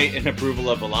the delight and approval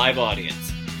of a live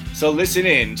audience. So listen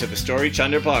in to the Story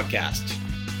Chunder podcast.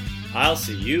 I'll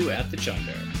see you at the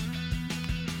Chunder.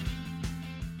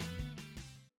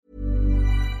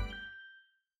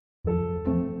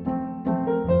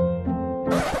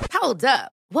 Hold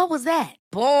up. What was that?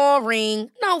 Boring.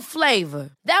 No flavor.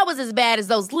 That was as bad as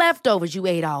those leftovers you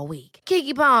ate all week.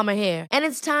 Keke Palmer here, and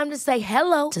it's time to say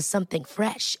hello to something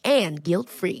fresh and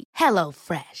guilt-free. Hello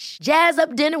Fresh. Jazz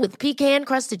up dinner with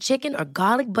pecan-crusted chicken or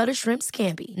garlic butter shrimp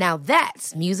scampi. Now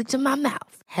that's music to my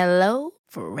mouth. Hello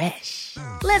Fresh.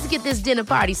 Let's get this dinner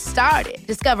party started.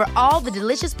 Discover all the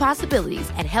delicious possibilities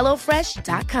at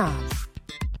HelloFresh.com.